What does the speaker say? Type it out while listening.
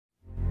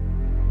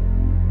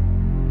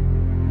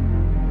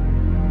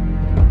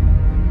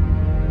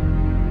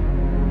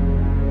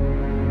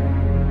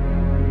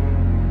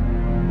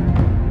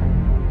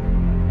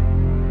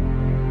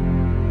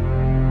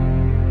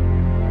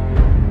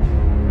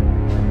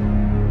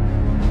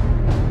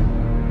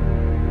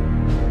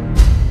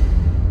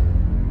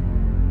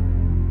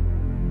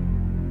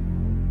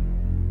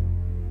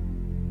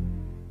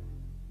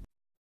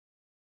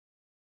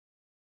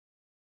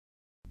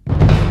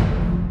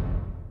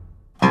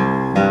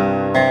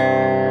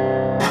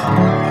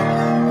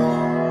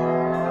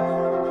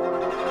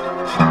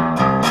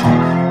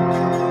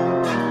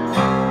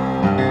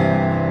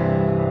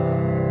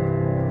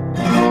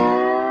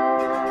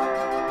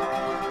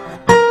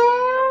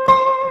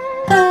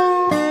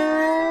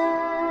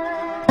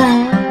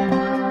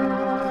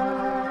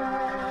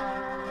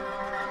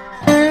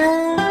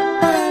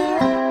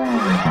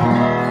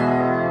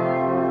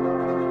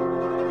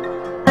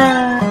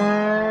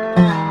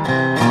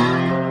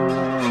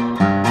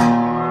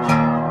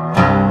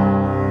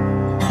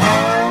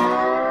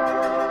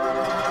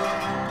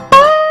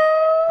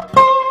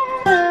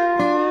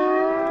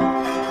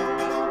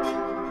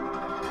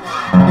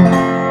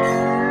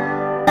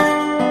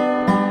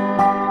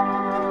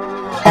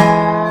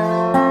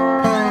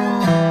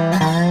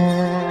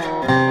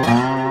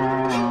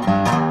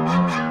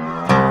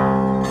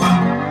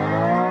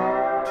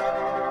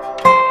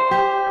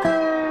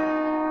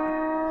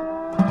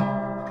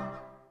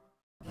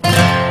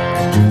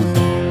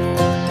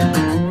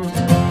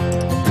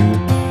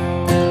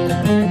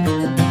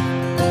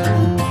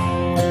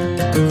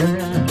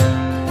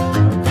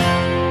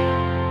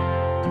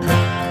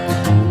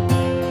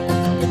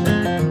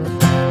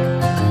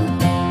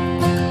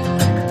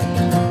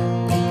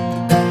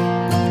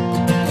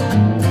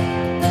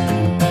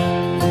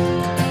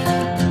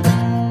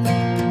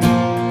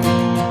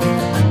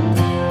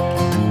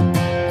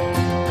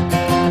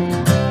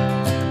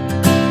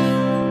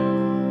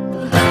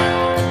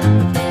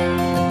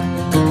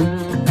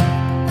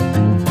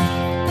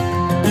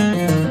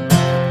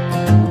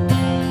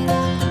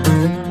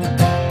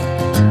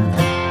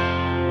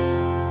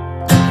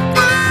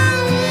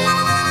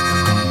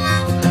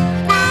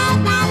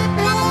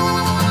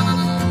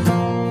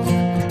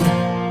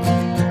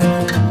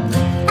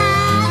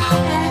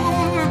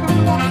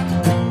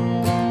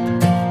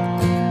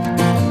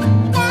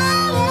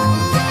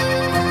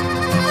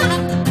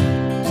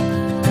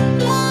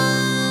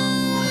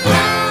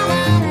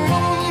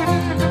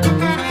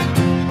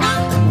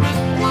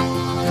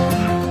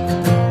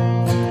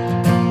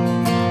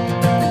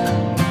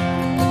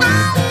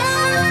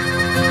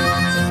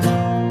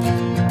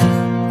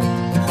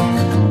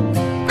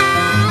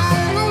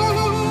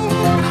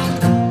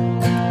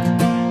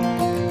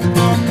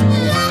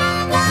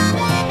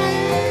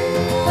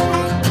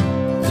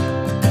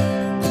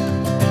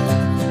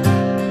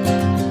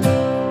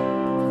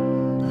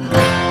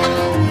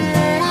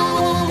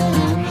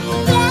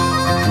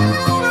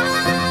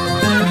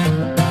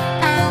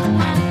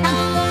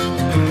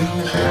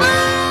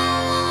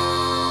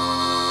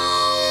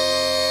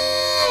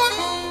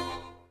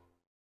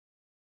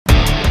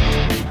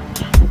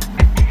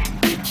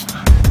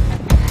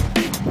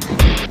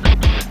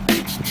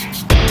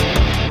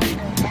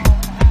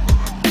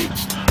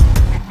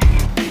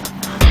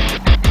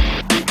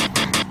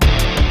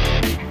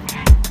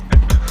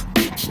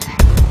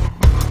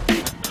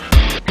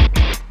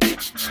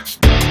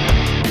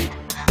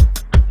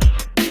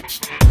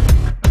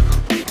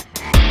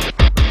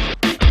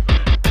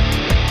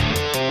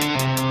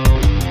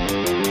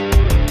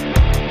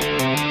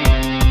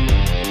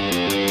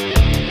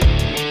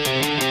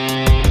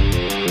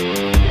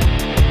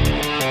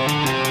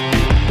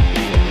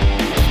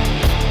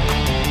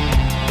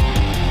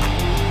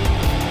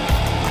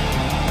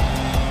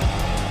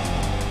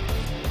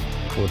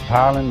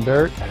piling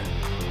dirt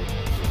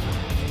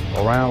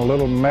around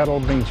little metal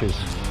benches.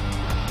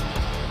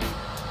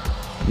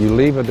 You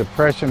leave a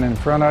depression in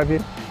front of you,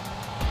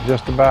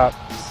 just about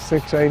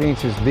 6-8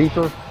 inches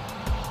deeper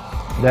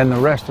than the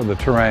rest of the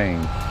terrain.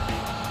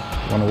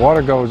 When the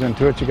water goes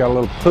into it, you got a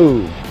little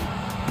pool.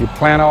 You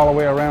plant all the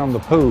way around the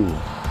pool.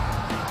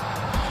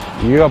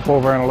 You're up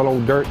over in a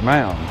little dirt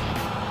mound.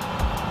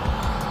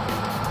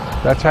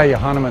 That's how you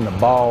hunt them in the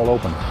ball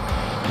open.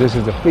 This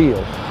is the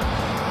field.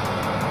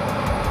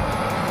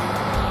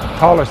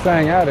 The tallest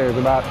thing out there is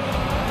about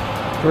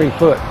 3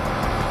 foot.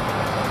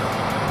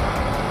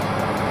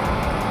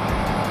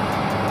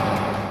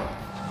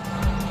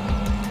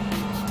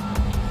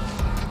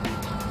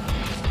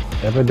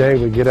 Every day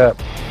we get up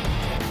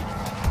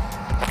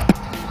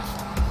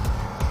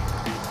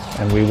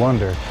and we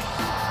wonder,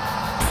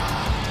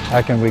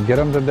 how can we get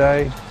them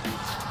today?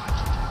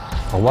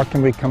 Or what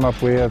can we come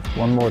up with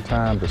one more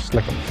time to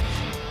slick them?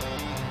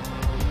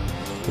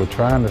 We're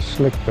trying to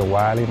slick the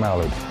wily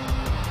mallard.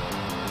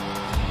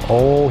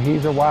 Oh,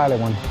 he's a wily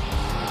one.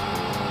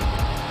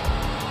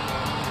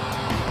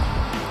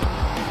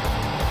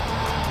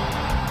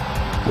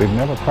 We've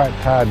never quite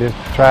tried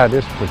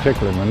this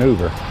particular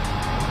maneuver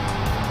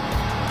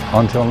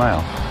until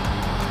now.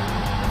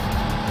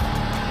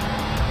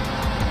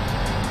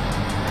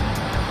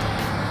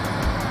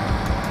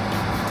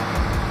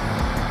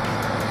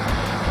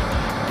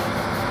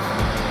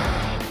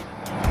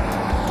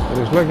 But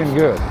it's looking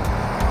good.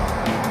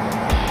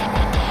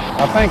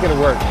 I think it'll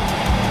work.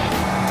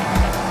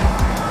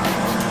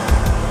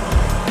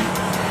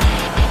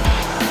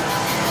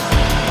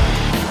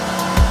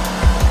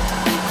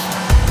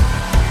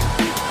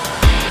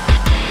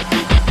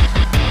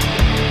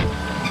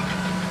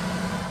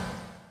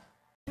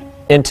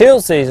 In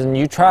teal season,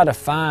 you try to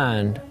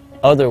find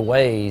other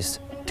ways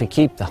to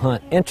keep the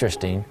hunt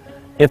interesting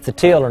if the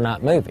teal are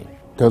not moving.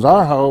 Because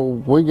our hole,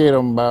 we get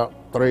them about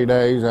 3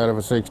 days out of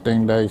a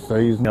 16-day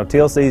season. You know,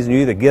 teal season, you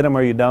either get them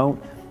or you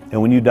don't. And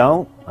when you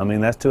don't, I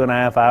mean, that's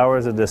 2.5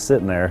 hours of just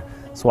sitting there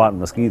swatting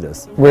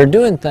mosquitoes. We're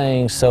doing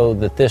things so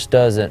that this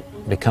doesn't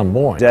become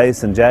boring.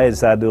 Jace and Jay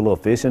decided to do a little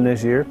fishing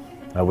this year,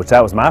 which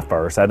that was my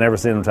first. I'd never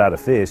seen them try to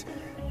fish.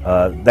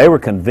 They were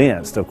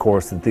convinced, of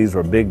course, that these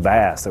were big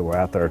bass that were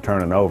out there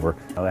turning over.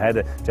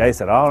 Jay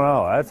said, "Oh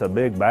no, that's a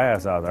big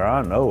bass out there.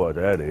 I know what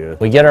that is."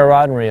 We get our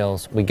rod and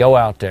reels, we go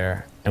out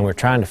there, and we're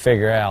trying to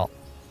figure out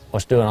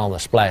what's doing all the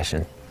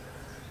splashing.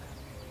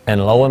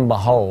 And lo and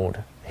behold,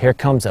 here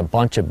comes a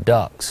bunch of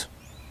ducks.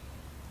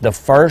 The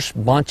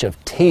first bunch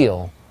of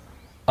teal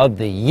of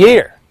the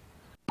year.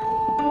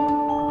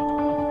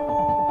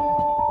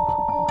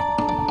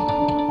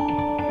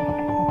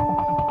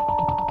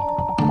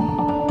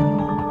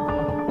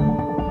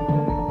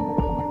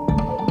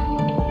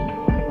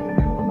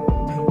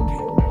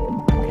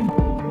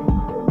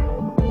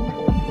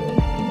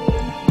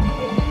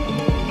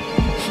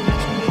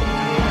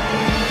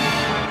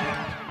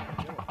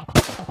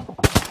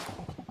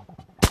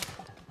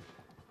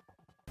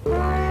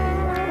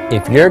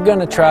 If you're going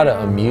to try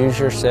to amuse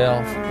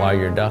yourself while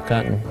you're duck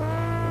hunting,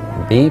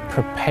 be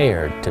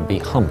prepared to be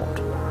humbled.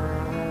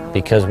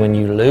 Because when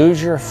you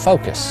lose your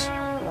focus,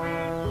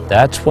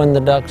 that's when the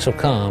ducks will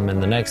come,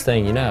 and the next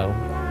thing you know,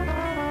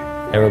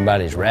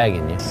 everybody's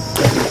ragging you.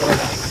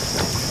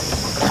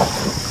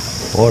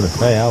 Boy, to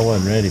say I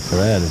wasn't ready for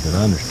that is an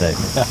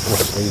understatement.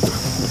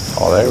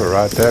 Oh, they were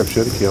right there.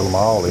 Should have killed them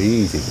all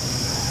easy.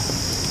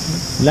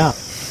 No.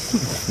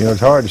 You know, it's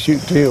hard to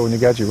shoot teal when you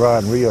got your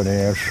rod and reel in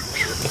there.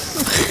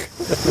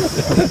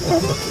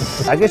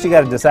 I guess you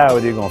got to decide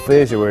whether you're going to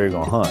fish or where you're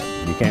going to hunt.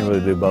 You can't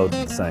really do both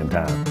at the same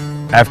time.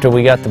 After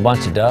we got the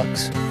bunch of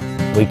ducks,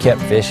 we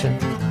kept fishing,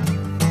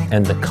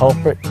 and the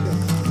culprit...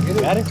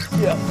 Got it?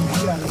 Yeah.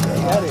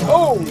 Got it.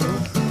 Hold it.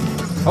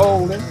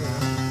 Hold it.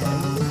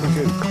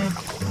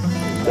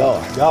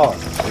 God.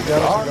 We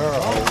got a cigar.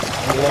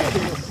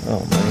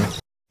 Oh, man.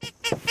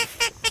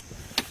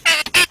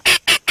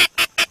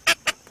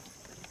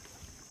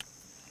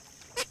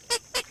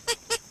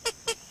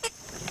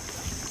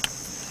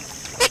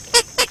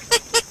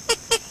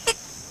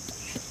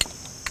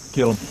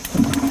 Kill him.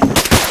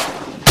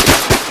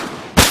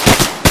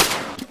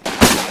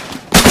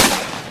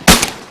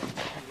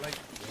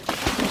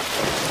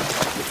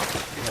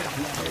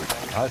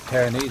 I was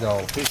carrying these all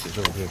fishes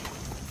over here.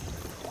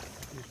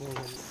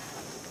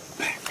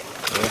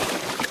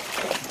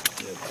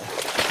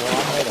 Well,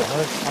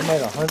 I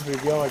made a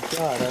 100-yard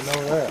shot. I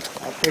know that.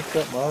 I picked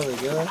up my other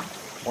gun.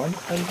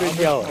 100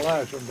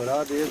 yards. But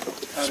I did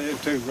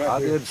too. Right I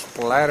did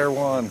splatter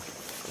one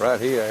right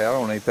here. I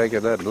don't even think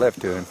of that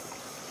left to him.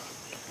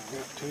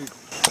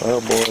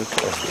 Well, boys,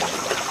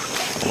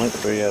 I went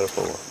 3 out of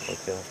 4. What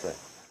can I say?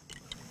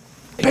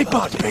 Big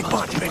bunch, big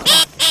bunch, big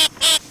bunch.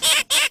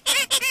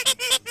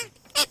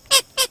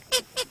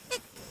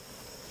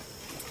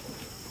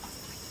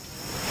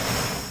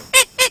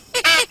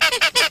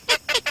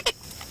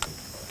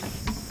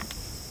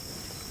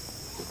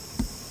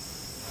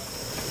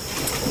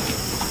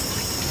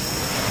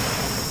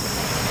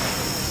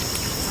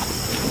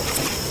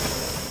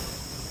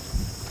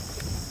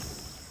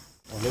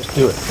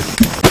 Do it.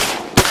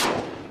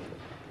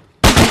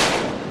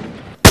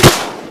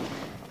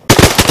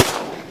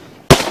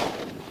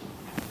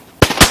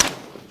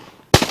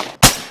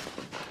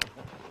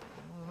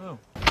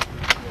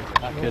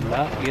 I could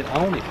not get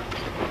on it.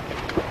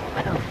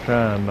 I'm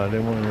trying, but I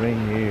didn't want to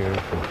ring your ears.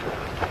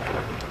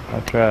 I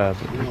tried,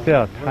 but you see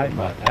how tight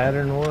my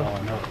pattern was?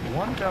 Oh, no.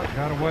 One duck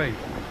got away.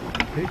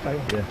 He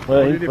failed. Yeah.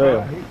 Well, he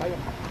fell. He failed.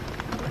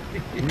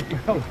 He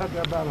fell out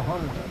there about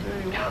 100.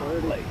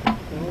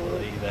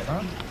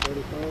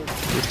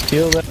 Just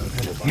kill that.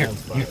 Here.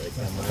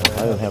 I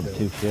didn't have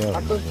two shells.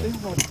 I couldn't see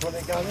them when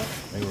they got up.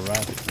 They were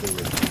right. They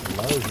were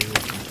low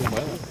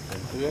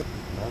here.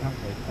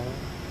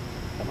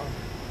 Come on.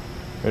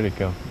 Where'd it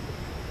go?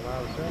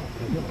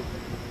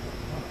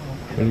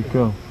 Where'd it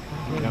go?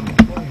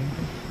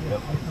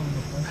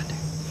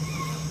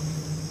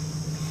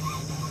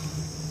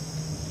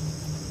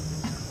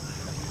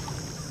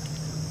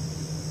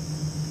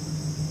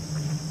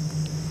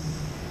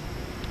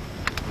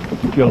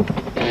 Kill him.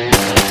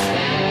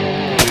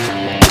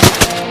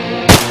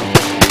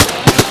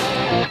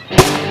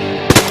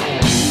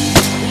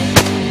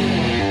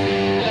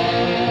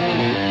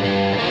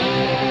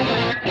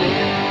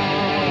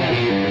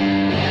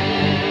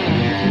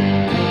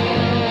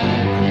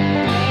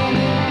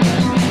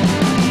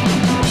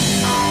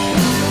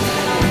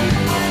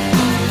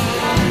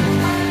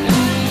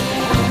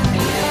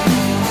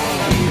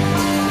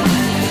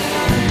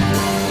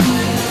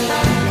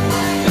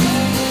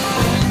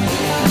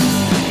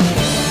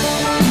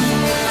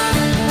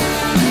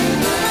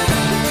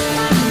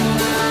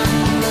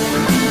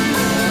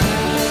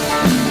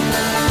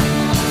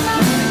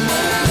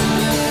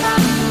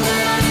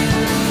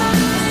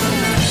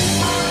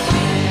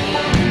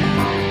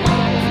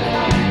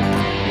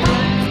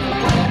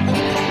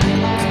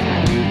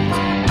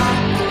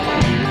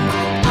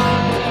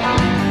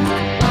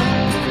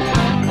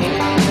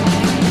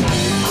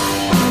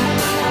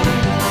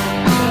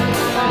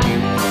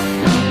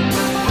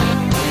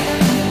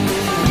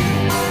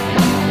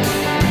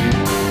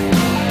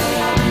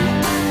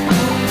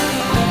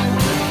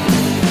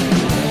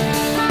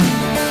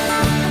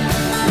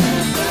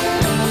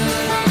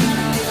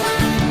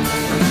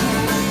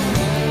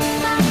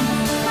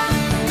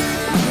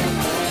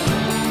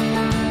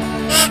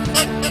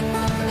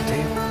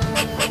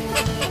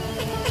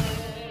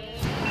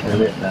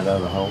 That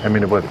other hole. How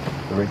many was it?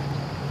 3?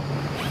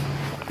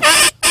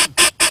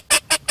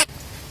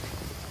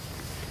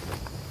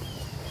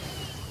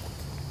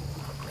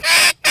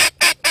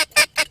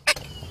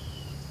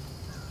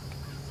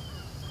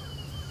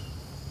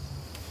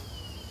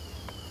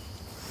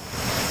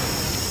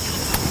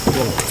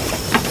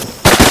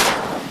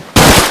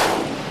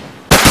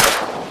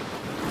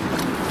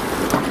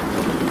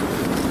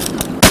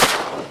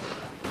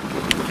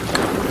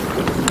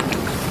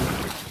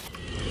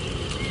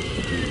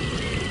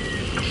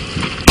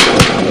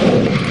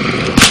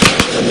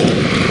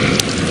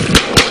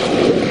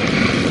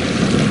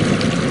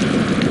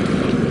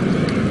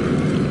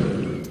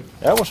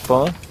 That was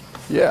fun.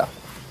 Yeah.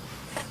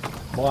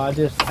 Well, I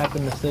just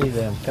happened to see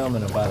them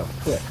coming about a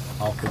foot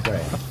off the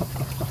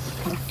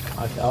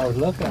grass. I was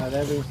looking at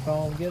it, he was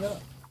trying to get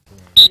up.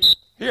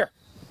 Here.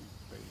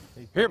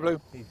 Here, Blue.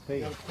 He's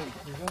feeding.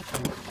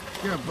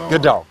 Good boy.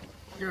 Good dog.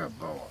 Good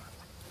boy.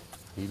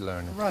 He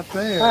learning. Right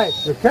there. Hey,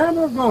 the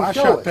camera's gonna I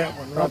show shot it. that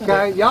one right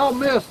Okay,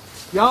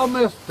 y'all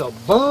missed the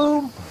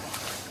boom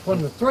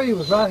when the 3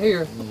 was right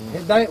here.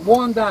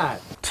 One died.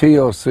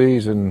 Teal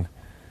season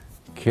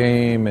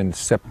came in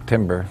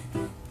September,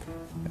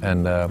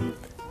 and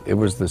it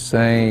was the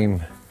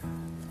same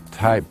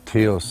type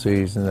teal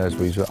season as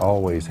we've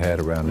always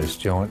had around this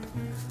joint.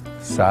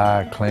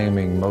 Si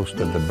claiming most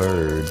of the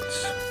birds.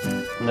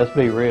 Let's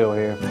be real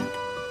here.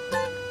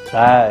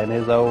 Si, in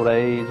his old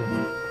age,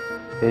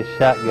 his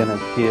shotgunning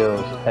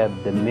skills have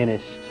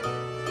diminished.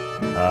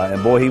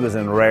 And boy, he was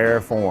in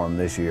rare form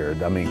this year.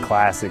 I mean,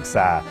 classic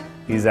Si.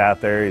 He's out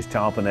there, he's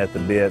chomping at the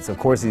bits. Of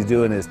course, he's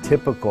doing his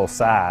typical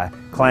Si,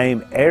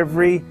 claim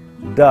every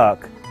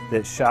duck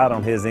that shot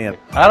on his end.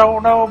 I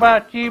don't know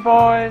about you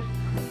boys,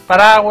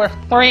 but I was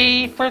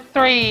 3 for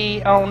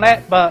 3 on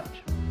that bunch.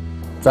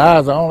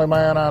 Si's the only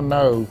man I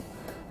know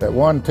that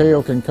one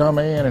teal can come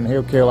in and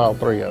he'll kill all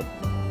 3 of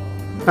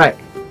them. Hey,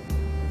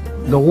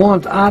 the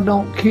ones I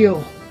don't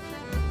kill,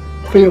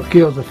 Phil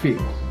kills a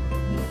few.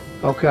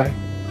 Okay?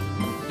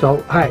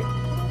 So, hey,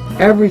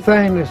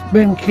 everything that's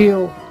been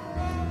killed,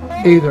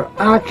 either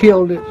I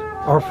killed it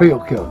or Phil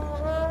killed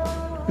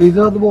it. These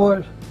other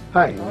boys,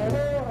 hey,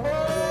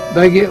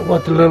 they get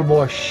what the little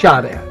boy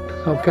shot at,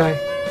 okay?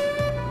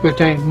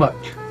 Which ain't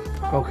much,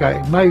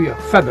 okay? Maybe a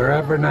feather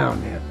every now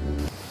and then.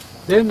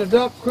 Then the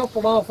duck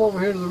crippled off over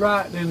here to the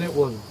right, and it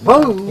was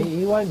boom,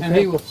 and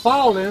he was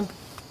falling,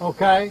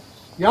 okay?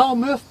 Y'all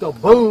missed the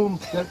boom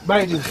that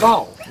made him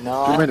fall. Too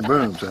many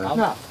booms, huh?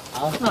 No,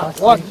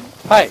 what?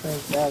 Hey,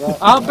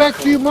 I'll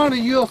bet you money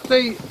you'll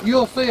see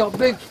a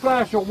big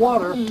splash of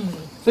water.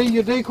 See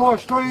your decoy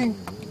string?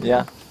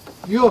 Yeah.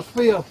 You'll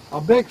see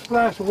a big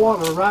splash of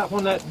water right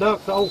when that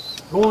duck's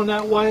going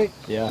that way.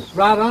 Yeah.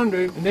 Right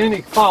under it, and then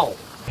he falls.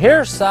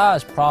 Here's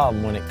Si's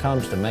problem when it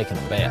comes to making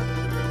a bet.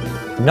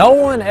 No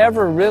one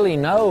ever really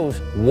knows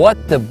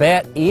what the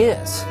bet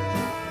is.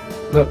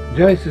 Look,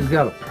 Jason's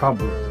got a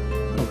problem,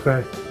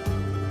 okay?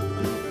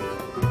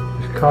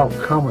 It's called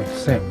common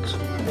sense,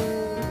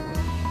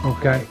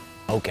 okay?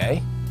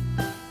 Okay.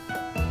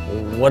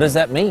 What does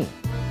that mean?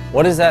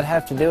 What does that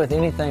have to do with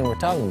anything we're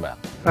talking about?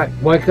 Right,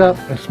 wake up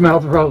and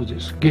smell the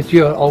roses. Get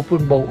you an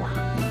open bore.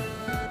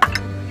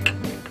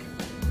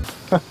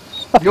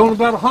 You want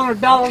about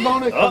 $100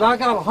 on it? Because I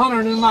got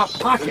 100 in my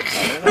pocket.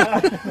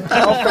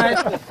 Okay?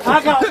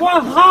 I got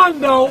one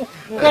Hondo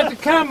that the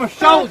camera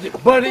shows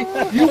it, buddy.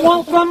 You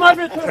want some of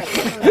it?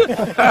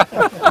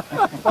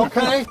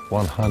 Okay?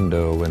 One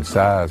hundo in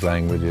Si's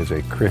language is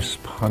a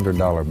crisp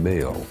 $100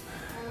 bill.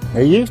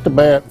 He used to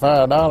bet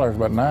 $5,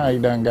 but now he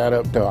done got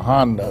up to a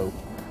Hondo.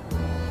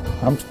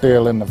 I'm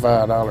still in the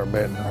 $5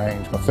 betting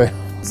range myself.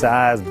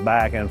 Si's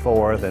back and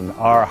forth and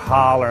are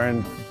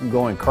hollering,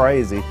 going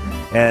crazy.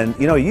 And,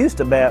 you know, he used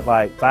to bet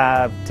like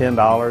 $5,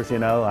 $10, you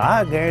know.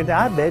 I guarantee,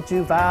 I bet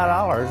you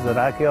 $5 that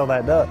I killed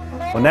that duck.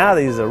 Well, now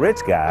that he's a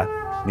rich guy,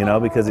 you know,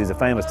 because he's a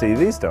famous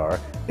TV star,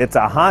 it's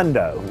a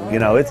Hondo. You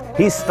know,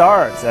 he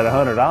starts at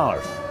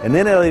 $100. And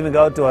then it'll even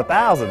go to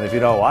 $1,000 if you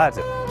don't watch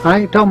it. I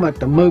ain't talking about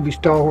the movie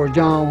star where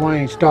John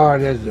Wayne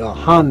starred as a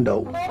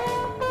Hondo.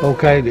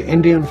 Okay, the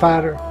Indian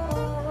fighter.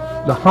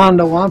 The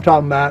Hondo I'm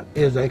talking about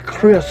is a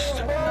crisp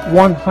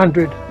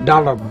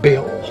 $100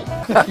 bill.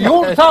 You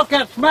want to talk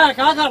that smack?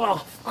 I got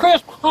a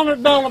crisp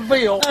 $100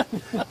 bill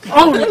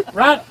on it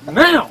right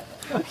now.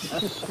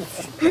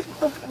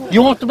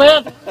 You want the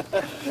bet?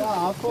 No,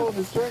 I'll pull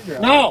the trigger.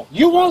 No,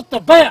 you want the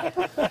bet.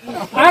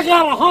 I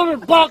got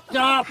 $100 that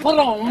I put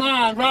on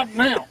mine right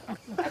now.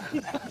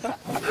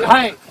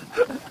 Hey,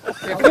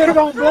 if it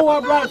don't blow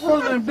up right in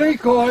front of them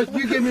decoys,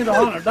 you give me the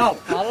 $100.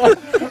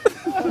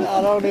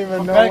 I don't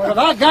even know. Okay, because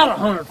I got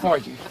 100 for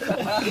you.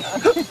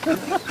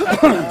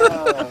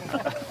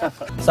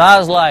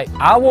 Si's like,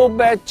 I will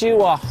bet you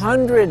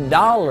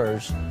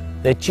 $100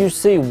 that you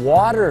see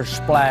water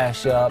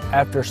splash up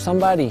after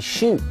somebody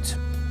shoots.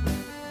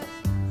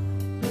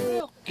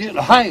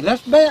 Hey,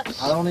 let's bet.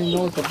 I don't even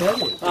know what the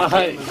bet is.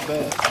 Hey,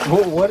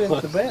 What is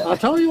the bet? I'll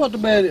tell you what the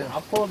bet is. I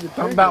pulled the trigger.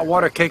 Something about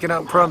water kicking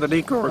up in front of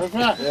the decoy. That's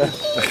right.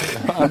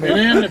 And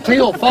then the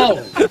teal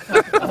falling. I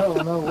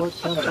don't know what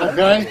kind of bet.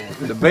 Okay?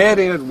 The bet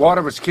is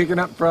water was kicking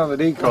up in front of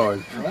the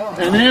decoys.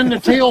 And then the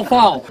teal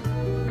fall.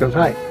 Because,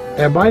 hey,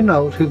 everybody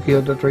knows who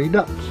killed the 3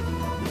 ducks.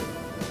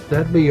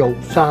 That'd be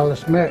old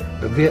Silas Merritt,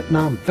 the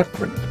Vietnam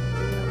veteran.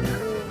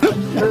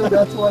 Sure,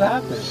 that's what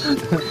happened.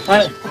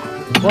 Hey,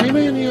 what do you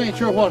mean you ain't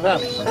sure what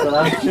happened? But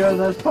I'm sure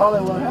that's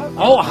probably what happened.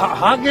 Oh,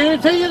 I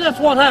guarantee you that's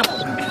what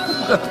happened.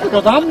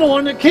 Because I'm the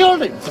one that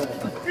killed him.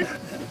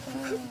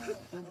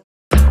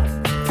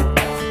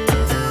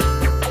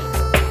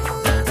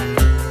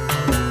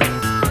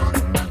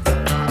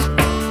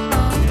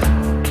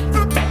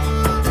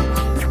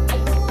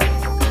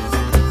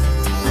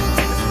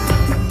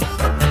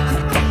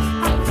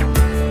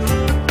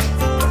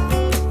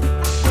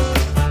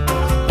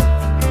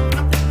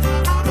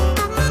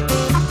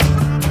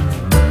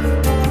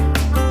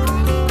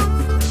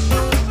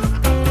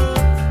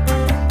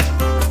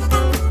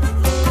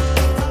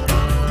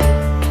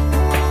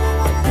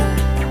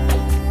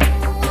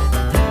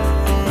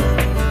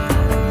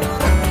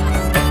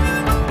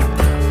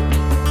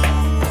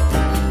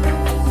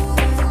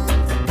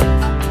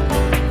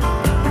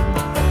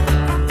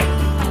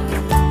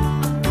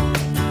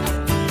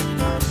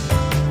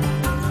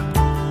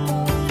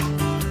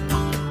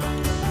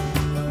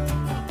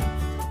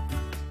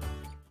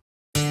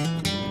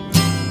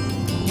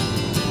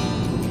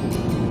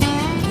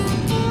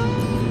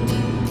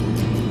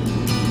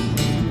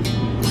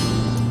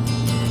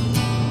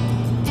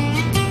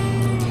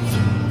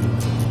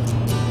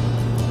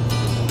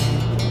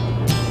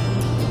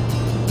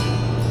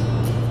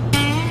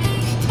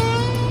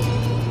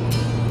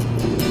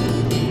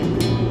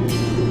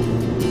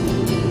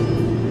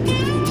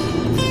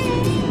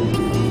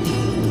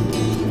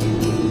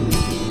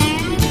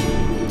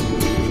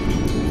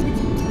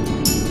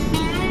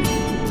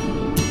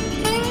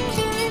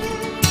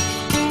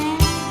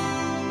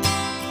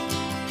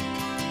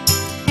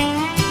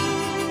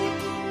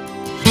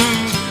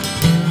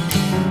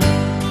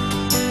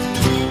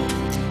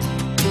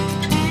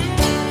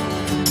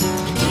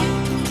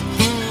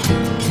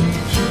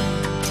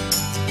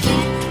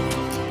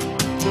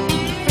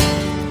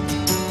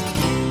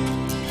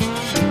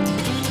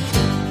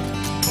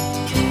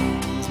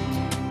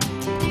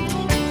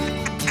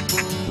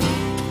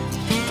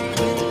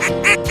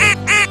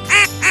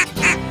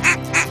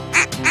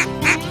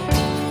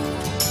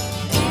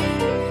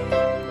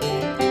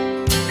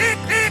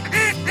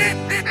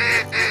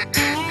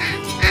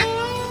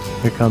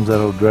 Here comes that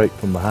old Drake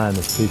from behind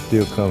us. He's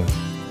still coming.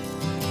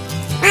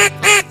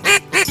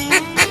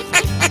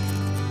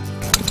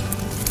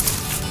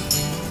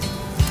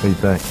 What do you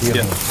think?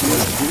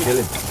 Kill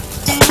him.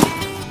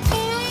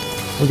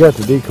 We got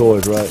the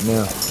decoys right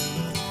now.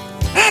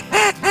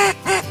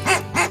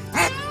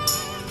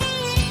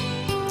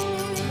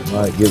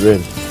 All right, get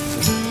ready.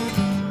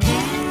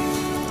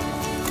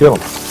 Kill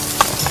him.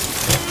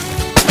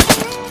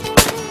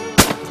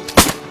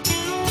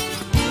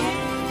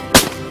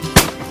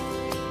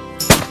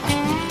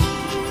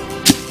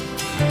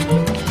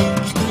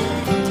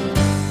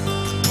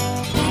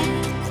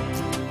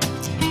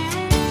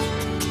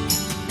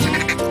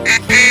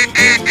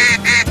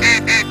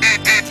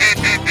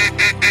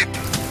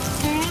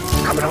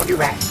 Coming on your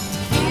back.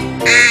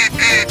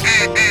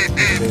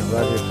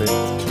 Right here, Pete.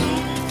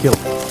 Kill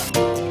him.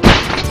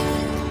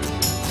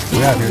 We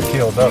out here to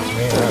kill ducks,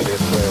 me and I did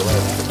play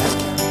around.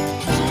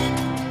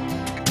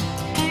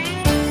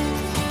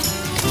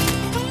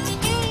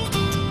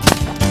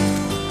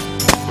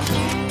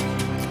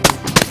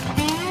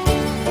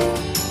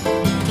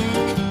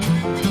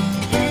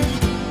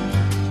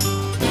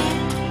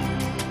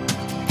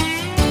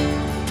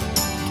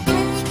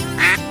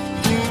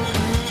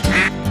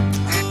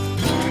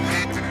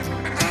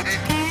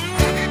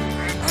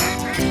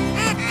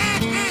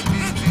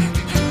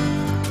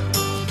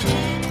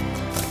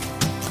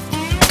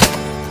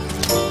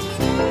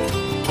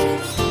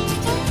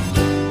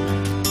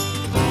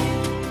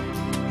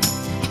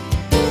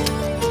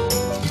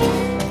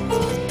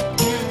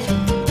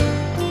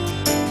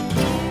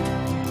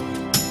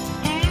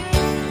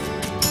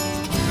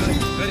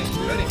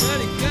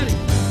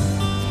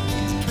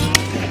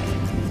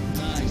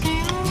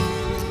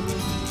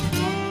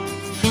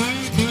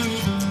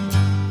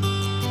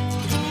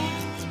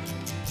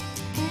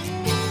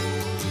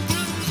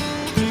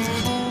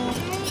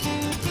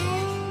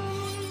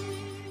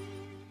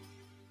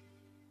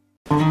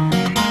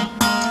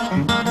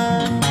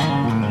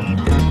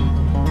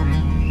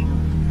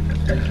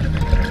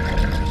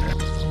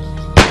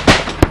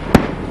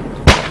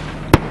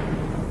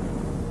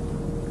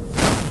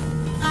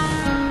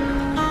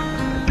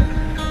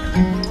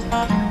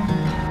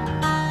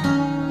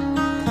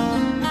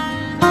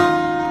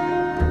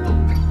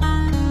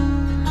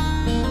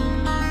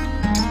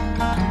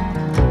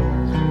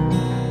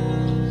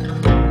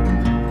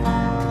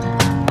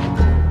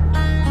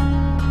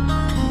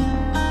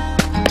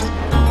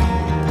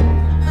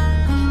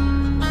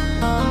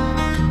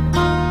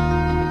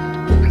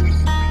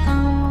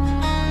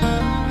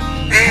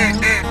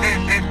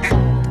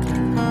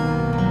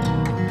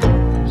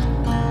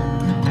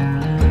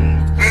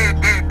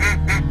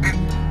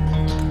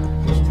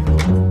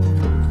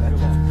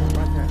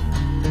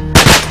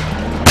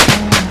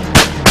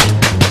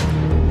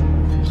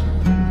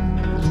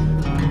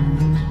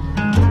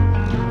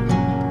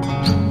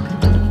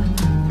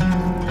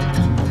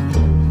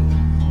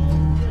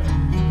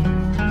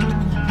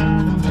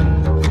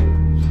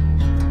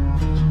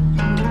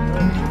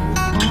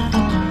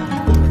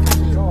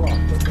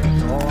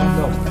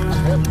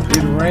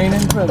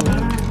 Raining feathers.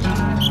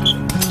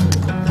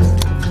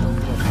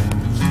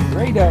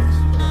 Gray ducks.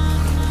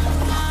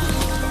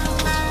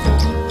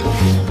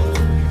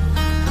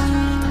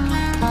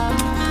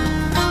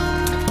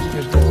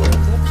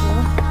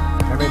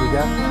 How many you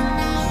got?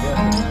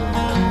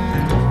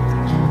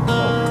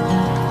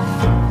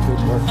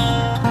 Good work.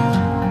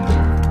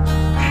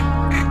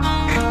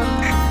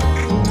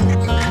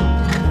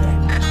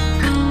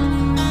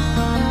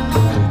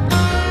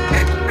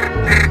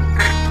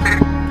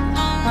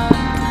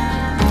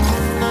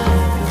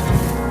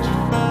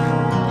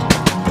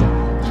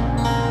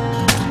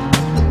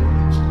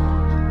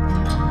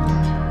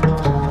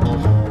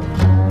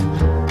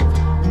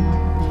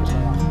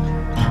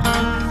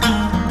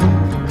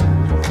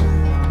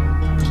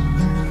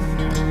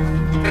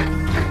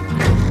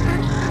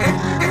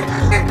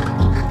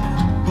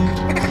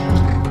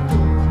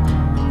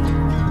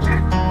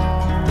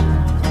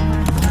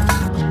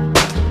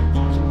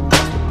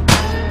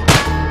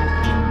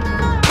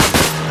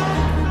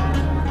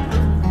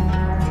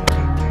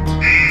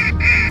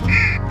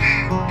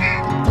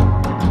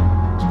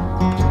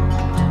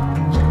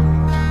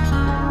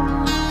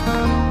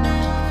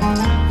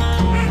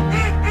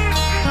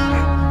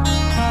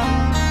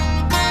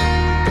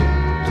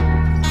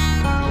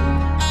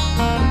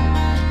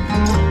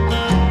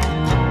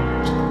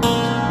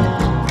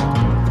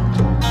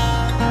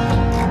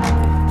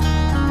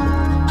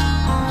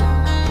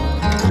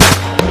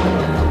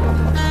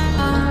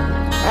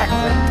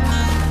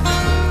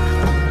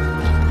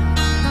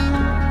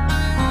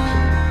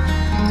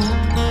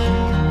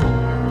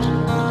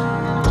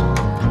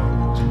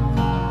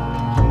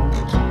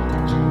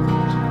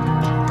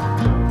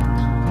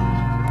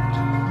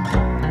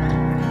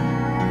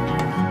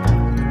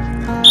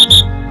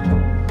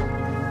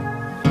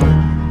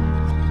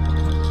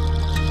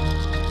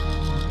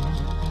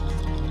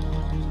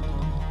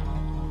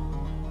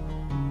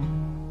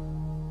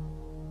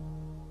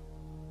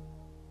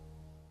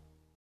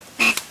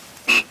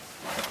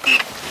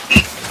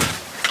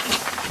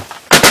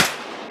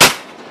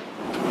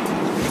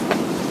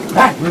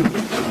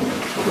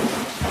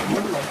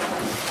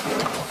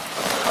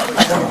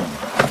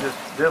 Just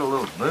did a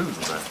little move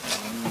with that.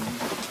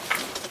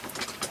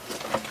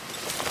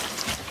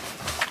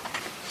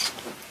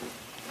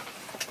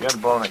 You got to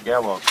blow on that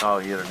galwalk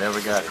call, you'd have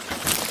never got it.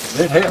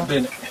 It has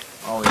been.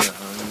 Oh yeah,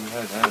 you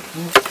had to have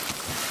it.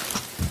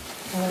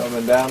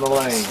 Coming down the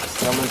lane,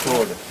 coming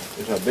toward it.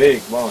 It's a big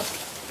bunch.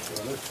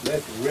 Well,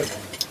 let's rip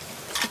on it.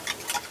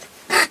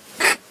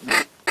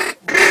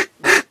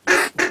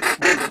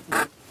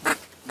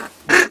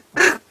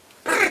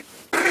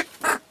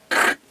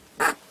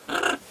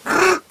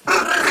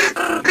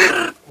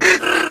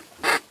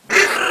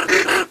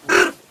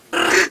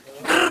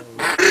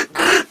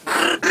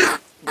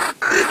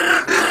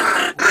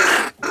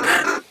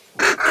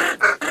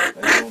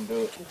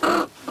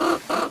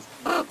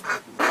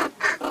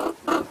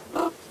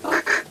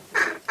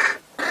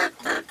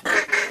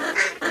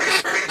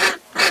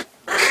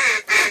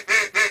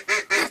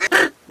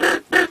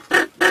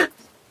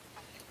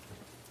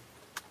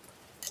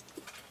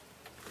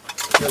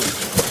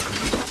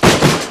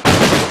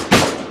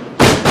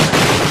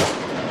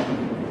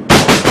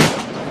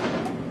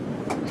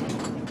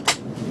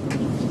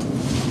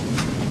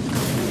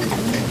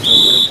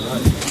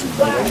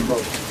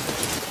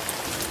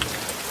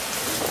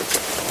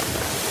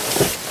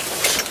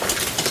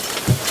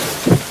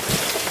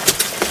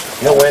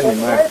 No windy,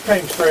 man.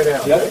 Came straight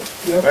out. Yep.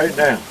 Straight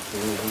down.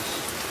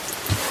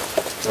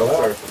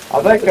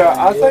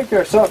 I think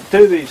there's something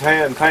to these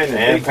hand-painted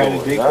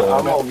decoys.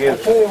 I'm gonna I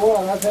get. tell you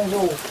what, I think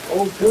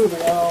old Tubby,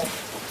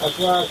 that's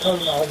why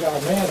I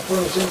got a man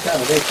putting some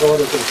kind of decoy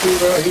that can see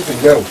where he can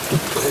go.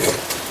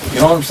 You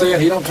know what I'm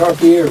saying? He don't talk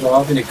your ears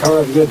off, and he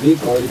carves a good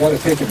decoy. You got to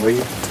take him with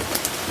you.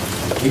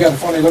 He got a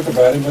funny look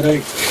about him, but hey,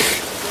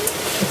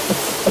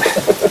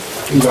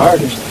 he's an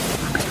artist.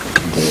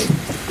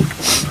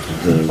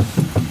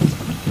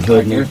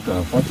 I guess,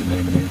 what's the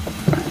name of him?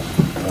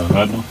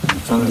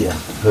 Hudnall? Yeah,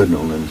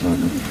 Hudnall lives on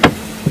there.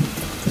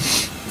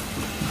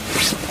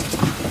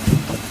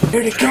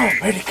 Here they come,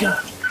 here they come.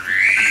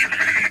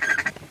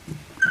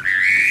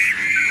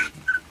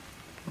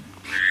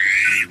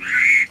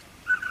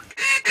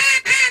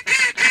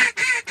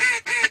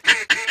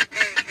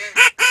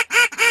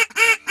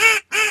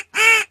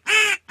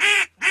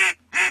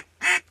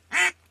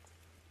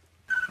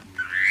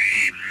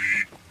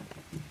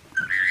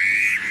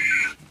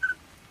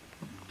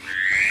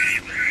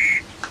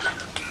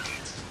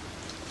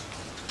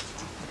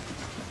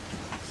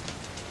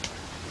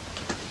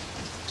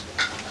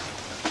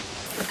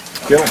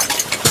 Go.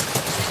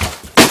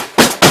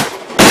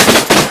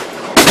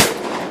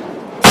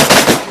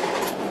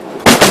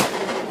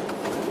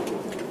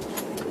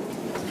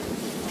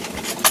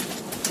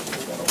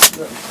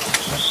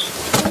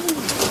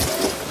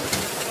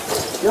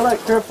 You're like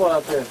cripple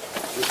out there.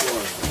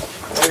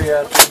 There you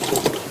are.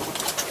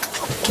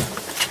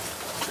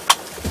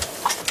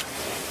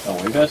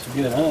 Oh, we got some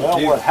good hunt. Well,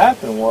 too. what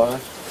happened was,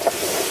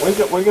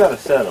 we got a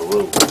set of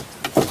rules.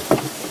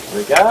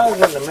 The guys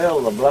in the middle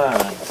of the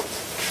blind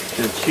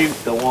should shoot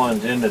the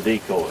ones in the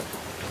decoy.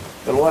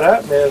 But what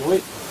happened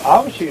is I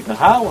was shooting the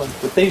high ones,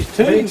 but these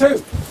two,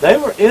 they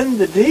were in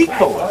the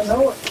decoys. I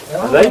know it.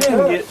 They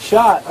didn't get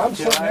shot. I'm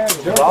sitting there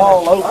It was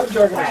all over. I'm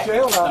jerking a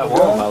shell out That of was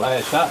the my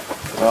last shot.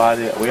 Well, I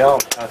did. We all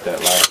shot that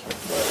last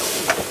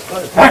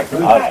one,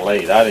 but I was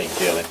late. I didn't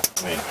kill him.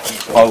 I mean, he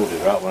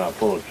exploded right when I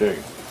pulled the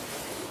trigger.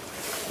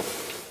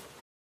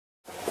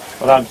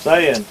 But I'm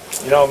saying,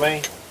 you know what I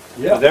mean?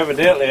 Yeah. Because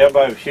evidently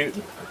everybody was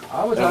shooting.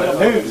 I was And out the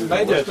there. news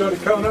They just was-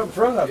 started coming up in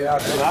front of you.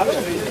 And I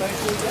didn't even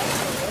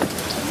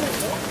think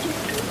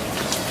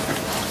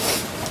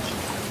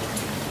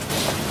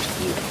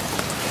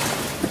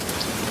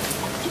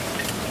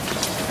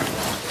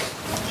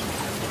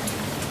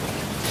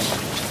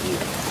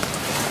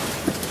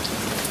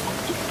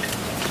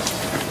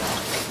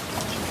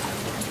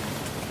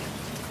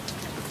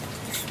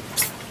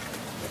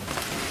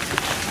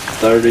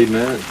 $30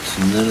 minutes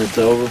and then it's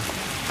over.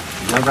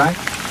 Is that right?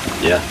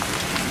 Yeah.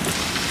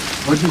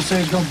 What'd you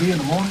say it's going to be in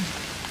the morning?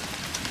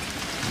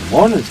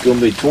 Morning's gonna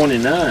be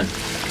 29.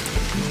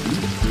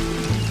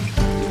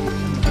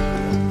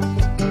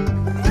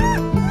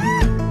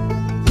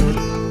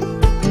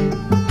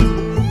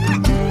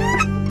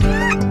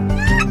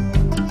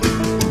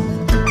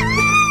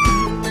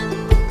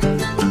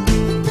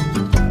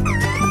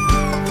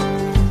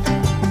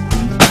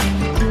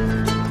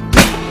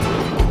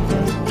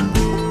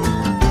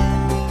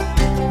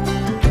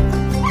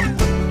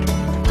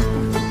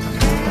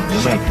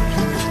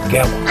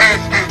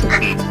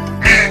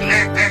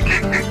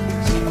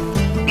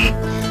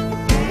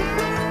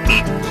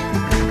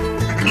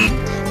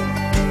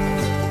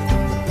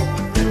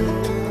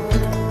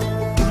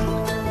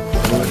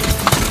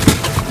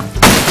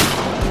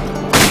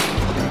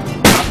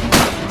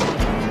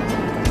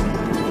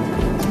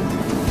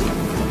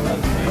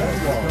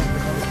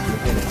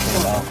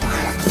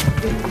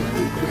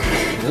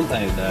 Them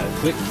things died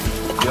quick.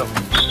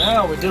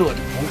 now we do it.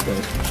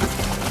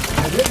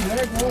 Did this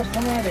egg boys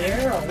come out of the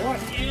air or what?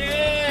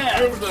 Yeah.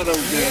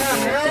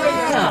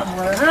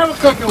 Have a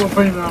cookie with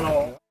peanut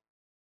on.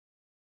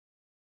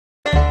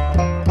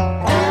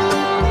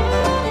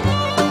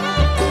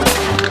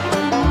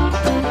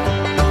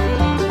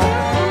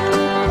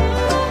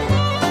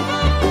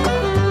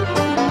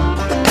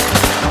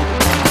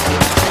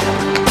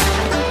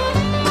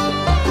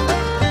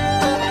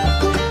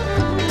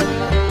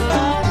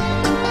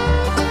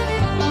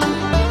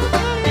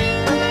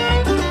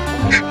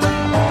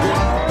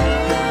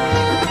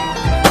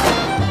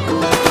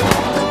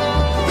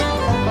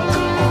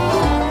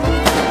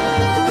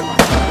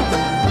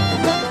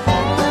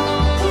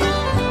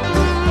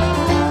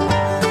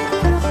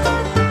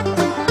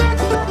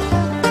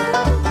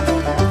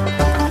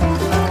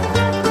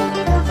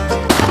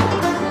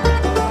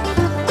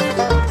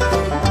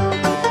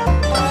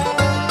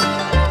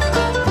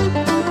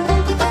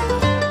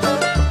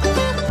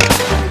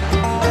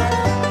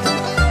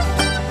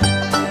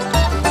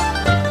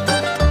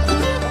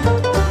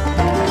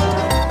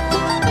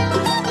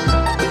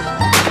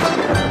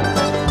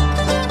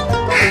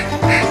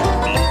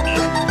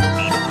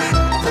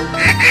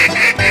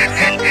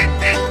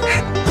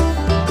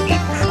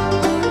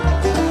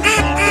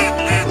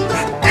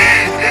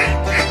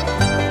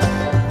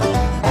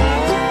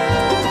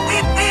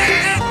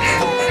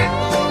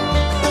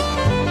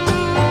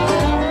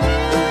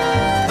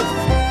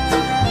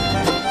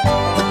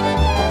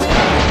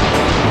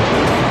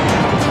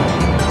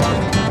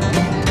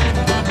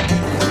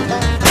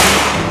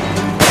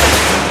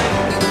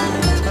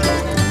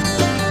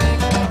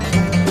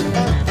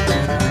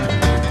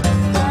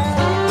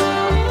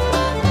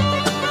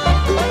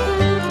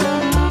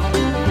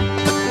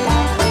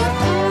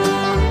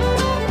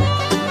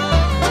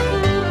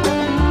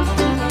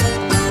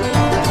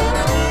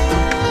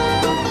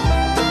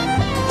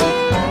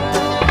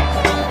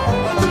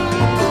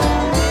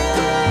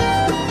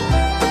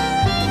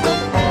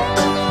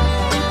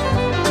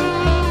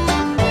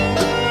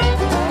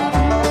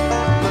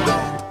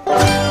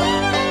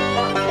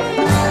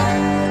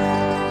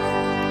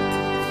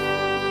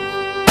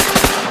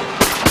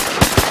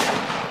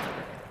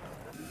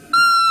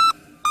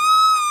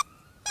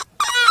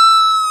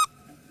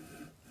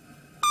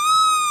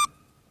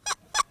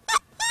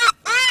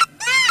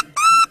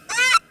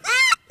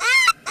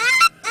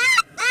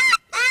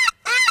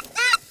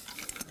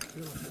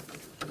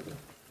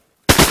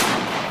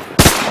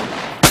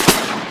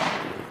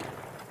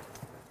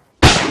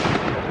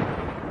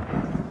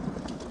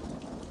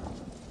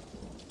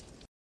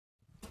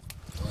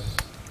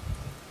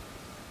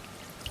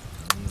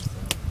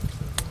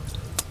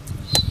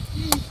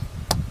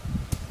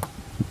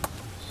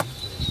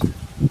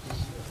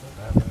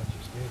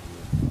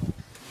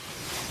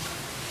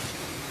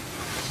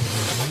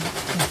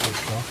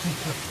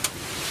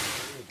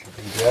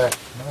 Jack.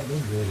 No,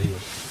 they're good here.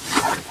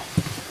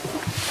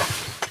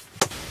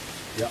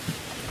 Yep.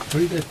 What are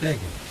you guys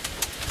taking?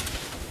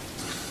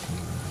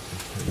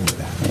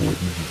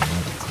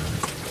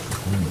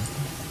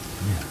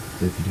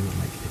 If you do it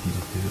like, if you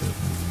just do it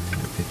over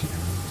like 50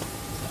 times.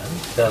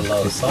 It's got a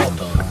lot of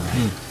salt on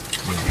it.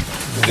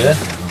 Good?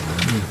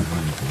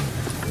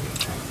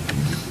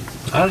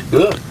 That's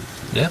good.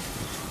 Yeah.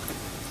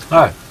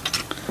 All right.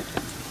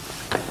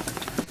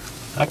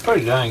 That's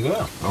pretty dang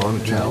good. I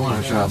want to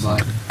try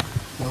mine.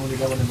 Only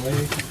got one in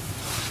legs?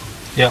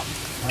 Yeah.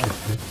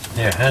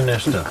 Here, hand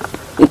this stuff.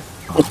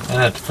 Hand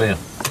that to Phil.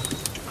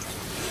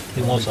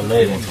 He wants a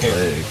leg in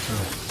here.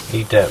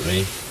 Eat that,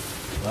 Reed.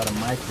 A lot of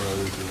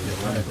micros.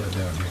 Right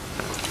down here.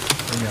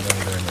 Bring that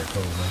over there in there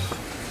cold, man.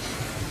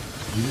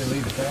 You didn't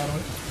leave the fat on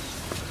it?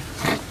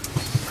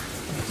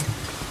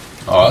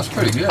 Oh, that's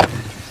pretty good.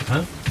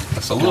 Huh?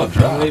 That's a little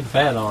dry. Leave the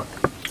fat on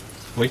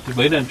it.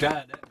 We done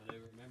tried that, but they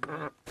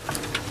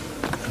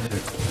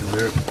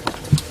remember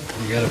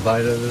You got a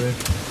bite over there?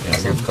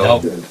 Yeah, it's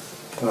cold. Good.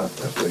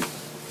 That's big.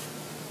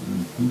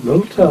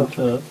 Little tough,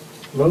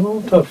 little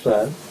on the tough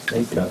side.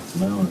 Ain't tough,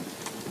 smelling.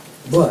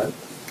 But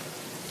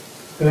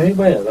it ain't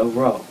bad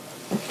overall.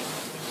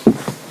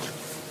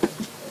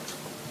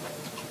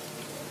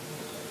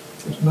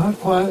 It's not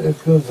quite as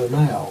good as an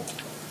owl,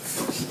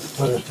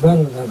 but it's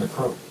better than a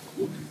crow.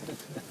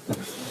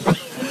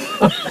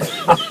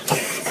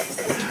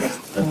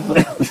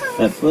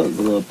 That foot's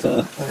a little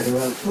tough. Hey,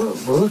 that foot,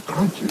 a little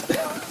crunchy.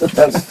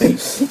 That's a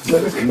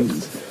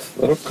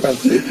little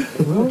crunchy.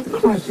 A little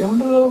crunchy on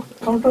the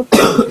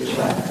crunchy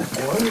side,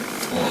 boy.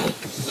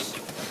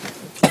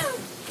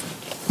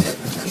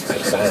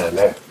 Fine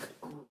there.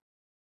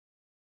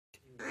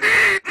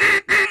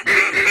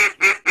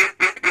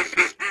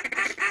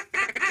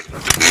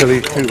 So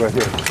these two right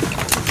here.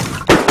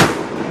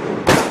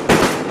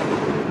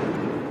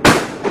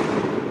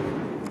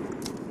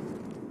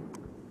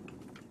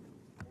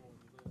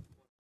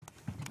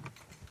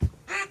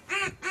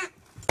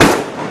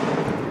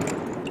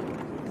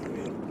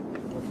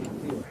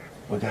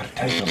 We gotta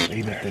take them,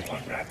 even if they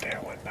one right there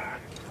went by.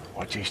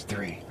 Watch these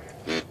three.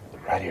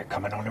 Right here,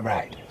 coming on the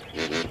right.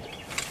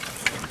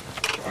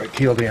 All right,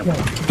 kill them.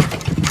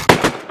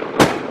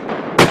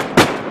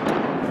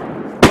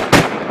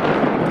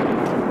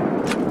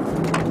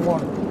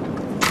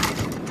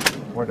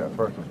 Where'd that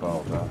first one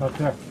fall, Tom? Up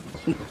there.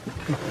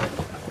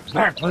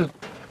 Snap, Luke.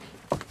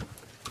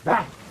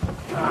 Back.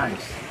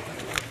 Nice.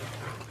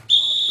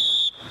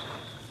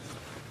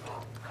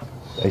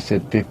 They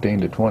said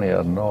 15 to 20 out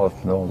of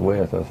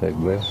northwest. I said,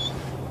 well,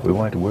 we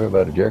won't have to worry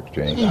about a jerk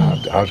string.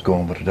 I was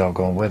going with the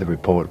doggone weather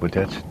report, but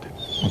that's...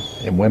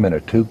 And women are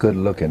too good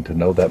looking to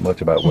know that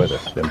much about weather.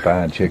 Them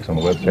fine chicks on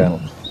the Weather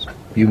Channel.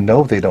 You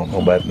know they don't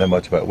know that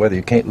much about weather.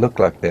 You can't look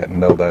like that and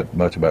know that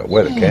much about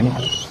weather, can you?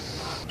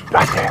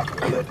 Right there.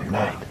 Good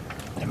night.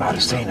 They might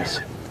have seen us.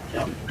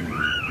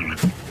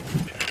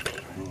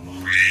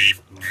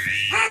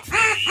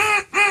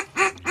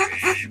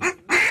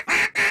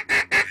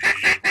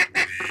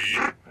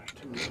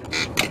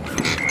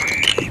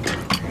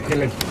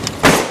 Kill him.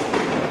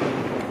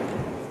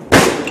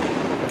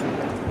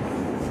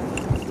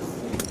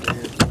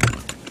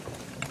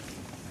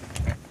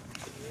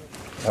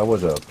 That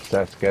was a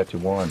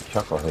Saskatchewan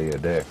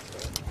chucklehead there.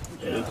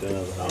 The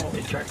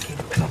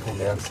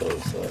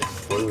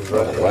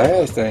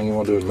last thing you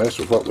want to do is mess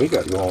with what we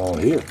got going on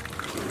here.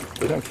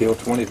 We done killed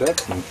 20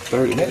 ducks in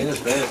 30 minutes.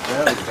 His bad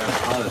belly's kind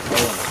of hot as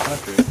hell in the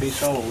country. If he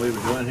saw what we were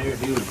doing here,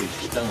 he would be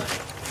stunned.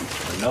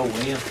 With no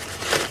wind.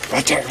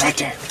 Right there, right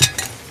there.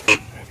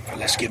 Well,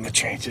 let's give them a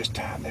chance this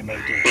time. They may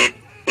do it.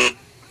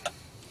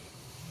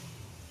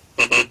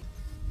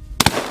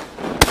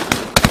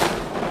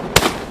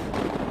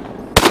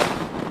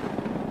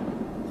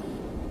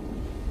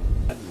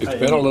 It's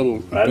been a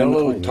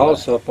little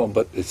toss-up on,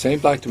 but it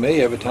seems like to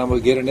me every time we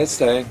get in this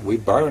thing, we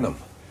burn them.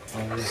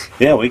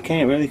 Yeah, we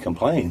can't really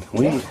complain.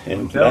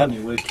 I'm telling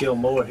you, we kill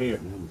more here.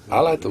 I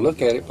like to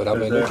look at it, but I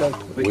mean,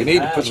 we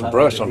need to put some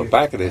brush on the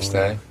back of this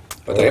thing.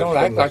 But they don't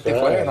act like they're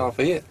flaring off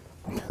it.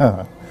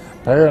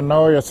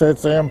 Paranoia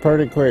sets in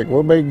pretty quick.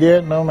 We'll be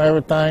getting them,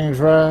 everything's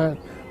right.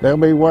 They'll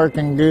be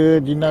working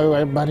good, you know,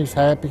 everybody's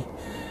happy.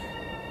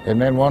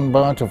 And then one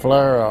bunch will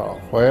flare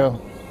off.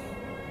 Well,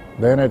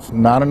 then it's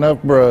not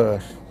enough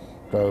brush.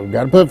 So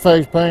got to put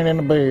face paint in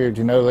the beard,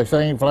 you know. They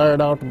say ain't flared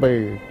off the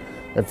beard.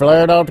 They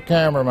flared off the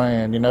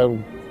cameraman, you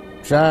know,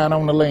 shine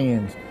on the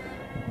lens.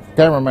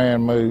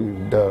 Cameraman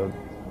moved. The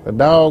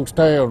dog's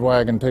tail's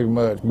wagging too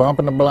much,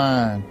 bumping the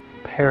blind.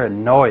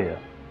 Paranoia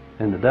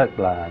in the duck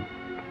blind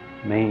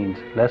means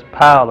let's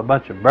pile a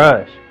bunch of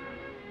brush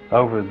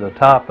over the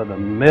top of the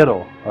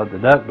middle of the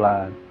duck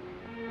blind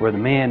where the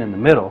men in the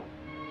middle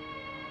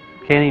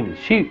can't even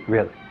shoot,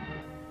 really.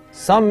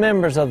 Some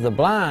members of the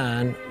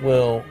blind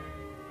will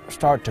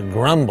start to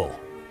grumble,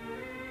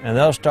 and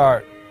they'll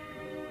start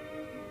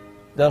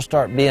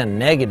being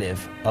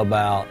negative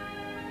about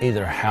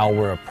either how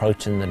we're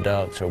approaching the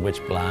ducks or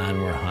which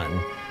blind we're hunting.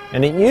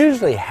 And it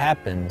usually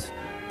happens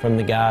from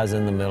the guys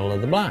in the middle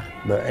of the blind.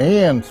 The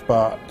end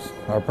spots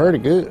are pretty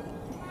good.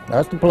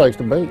 That's the place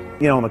to be.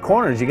 You know, on the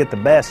corners, you get the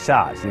best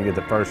shots. You get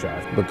the first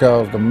shots.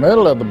 Because the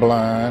middle of the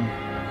blind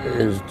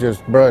is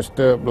just brushed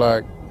up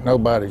like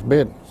nobody's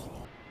business.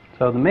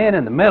 So the men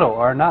in the middle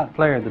are not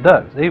flaring the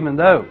ducks, even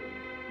though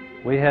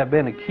we have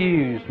been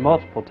accused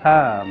multiple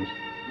times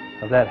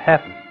of that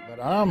happening.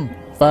 But I'm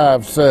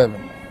 5'7",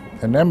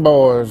 and them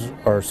boys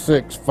are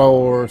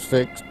 6'4",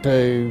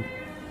 6'2".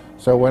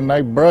 So when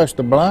they brush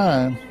the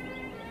blind,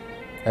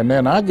 and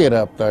then I get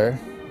up there,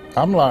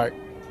 I'm like,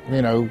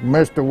 you know,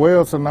 Mr.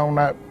 Wilson on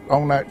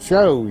that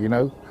show, you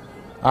know.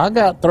 I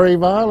got 3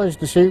 volleys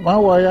to shoot my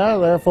way out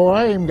of there before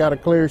I even got a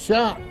clear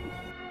shot.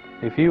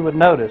 If you would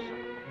notice,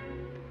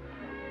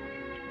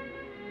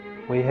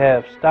 we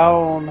have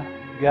Stone,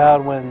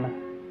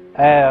 Godwin,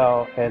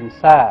 Al, and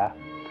Si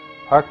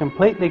are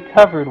completely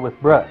covered with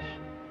brush.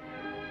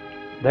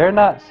 They're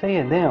not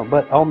seeing them,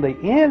 but on the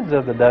ends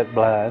of the duck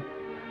blind,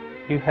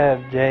 you have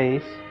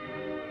Jace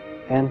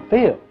and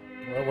Phil.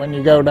 Well, when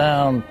you go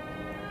down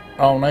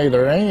on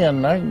either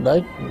end,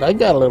 they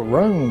got a little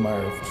room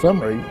there for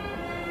some reason.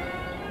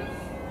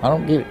 I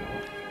don't get it.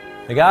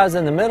 The guys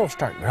in the middle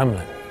start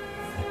grumbling.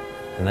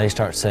 And they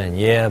start saying,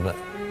 yeah, but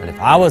if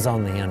I was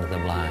on the end of the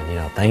blind, you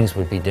know, things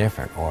would be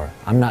different, or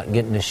I'm not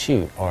getting to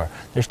shoot, or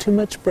there's too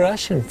much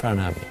brush in front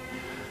of me.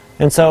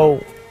 And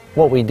so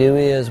what we do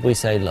is we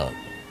say, look,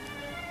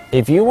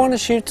 if you want to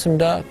shoot some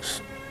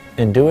ducks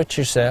and do it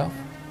yourself,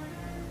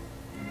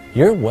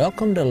 you're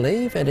welcome to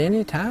leave at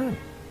any time.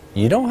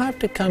 You don't have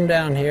to come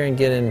down here and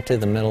get into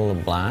the middle of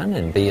the blind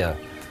and be a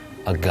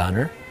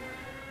gunner.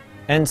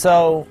 And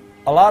so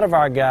a lot of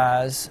our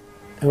guys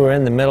who are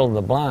in the middle of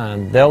the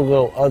blind, they'll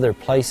go other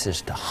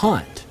places to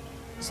hunt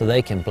so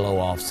they can blow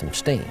off some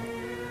steam,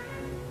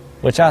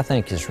 which I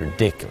think is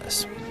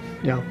ridiculous.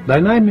 Yeah,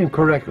 they named him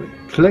correctly,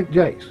 Slick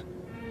Jace.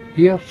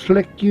 He'll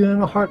slick you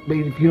in a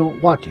heartbeat if you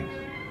don't watch him.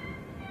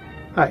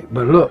 Hey,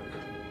 but look,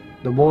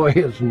 the boy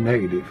is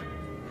negative.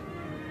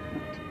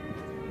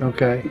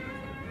 Okay,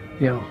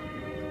 you know,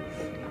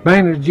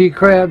 Maynard G.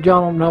 Crabs,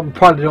 y'all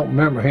probably don't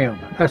remember him.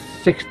 That's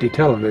 60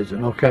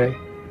 television, okay?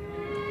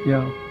 You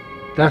know,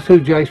 that's who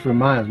Jace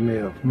reminds me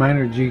of,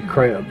 Maynard G.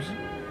 Krebs.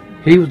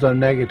 He was a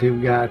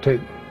negative guy too.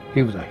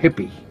 He was a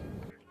hippie.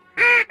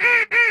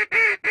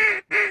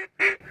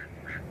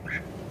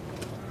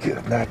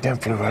 Good night, them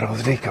flew right over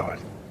the decoy.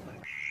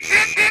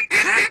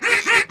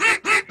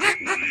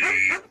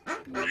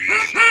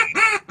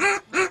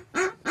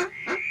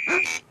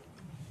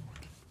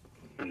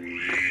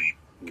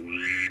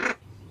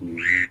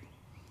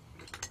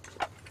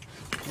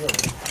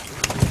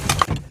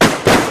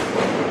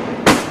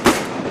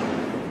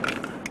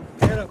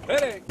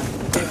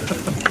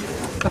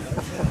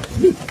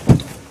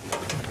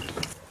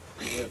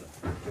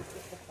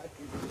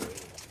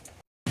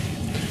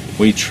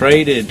 We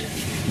traded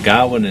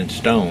Godwin and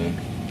Stone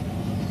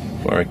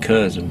for our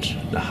cousins,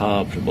 the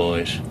Hobbs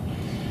boys.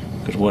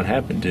 Because what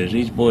happens is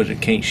these boys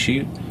that can't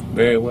shoot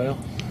very well,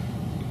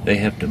 they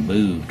have to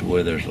move to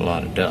where there's a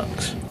lot of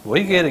ducks.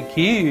 We get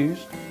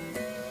accused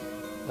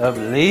of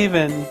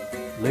leaving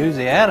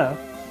Louisiana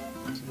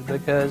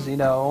because, you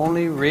know,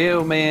 only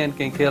real men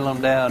can kill them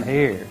down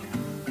here.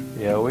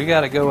 You know, we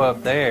got to go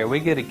up there. We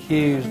get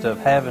accused of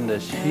having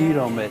to shoot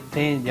them at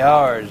 10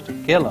 yards to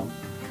kill them.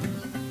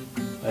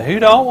 Who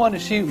don't want to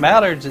shoot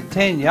mallards at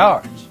 10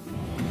 yards?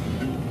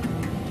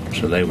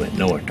 So they went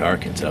north to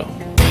Arkansas.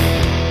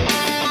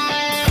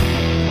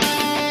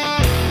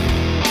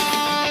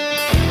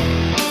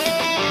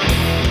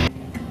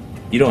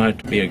 You don't have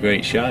to be a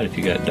great shot if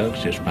you got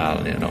ducks just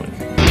piling in on you.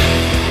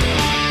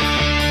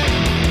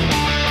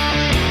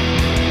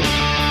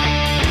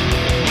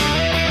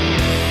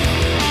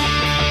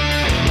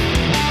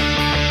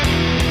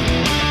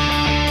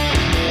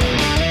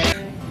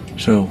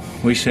 So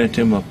we sent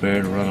them up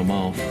there to run them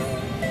off,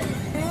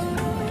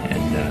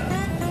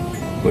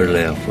 and we're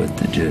left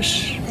with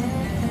just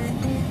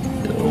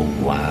the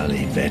old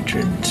wily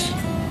veterans,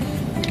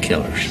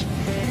 killers.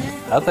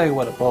 I think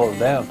what it boils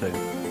down to,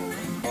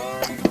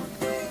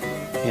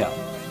 yeah,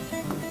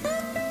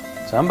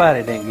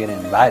 somebody didn't get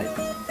invited,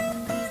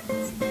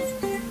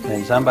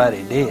 and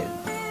somebody did.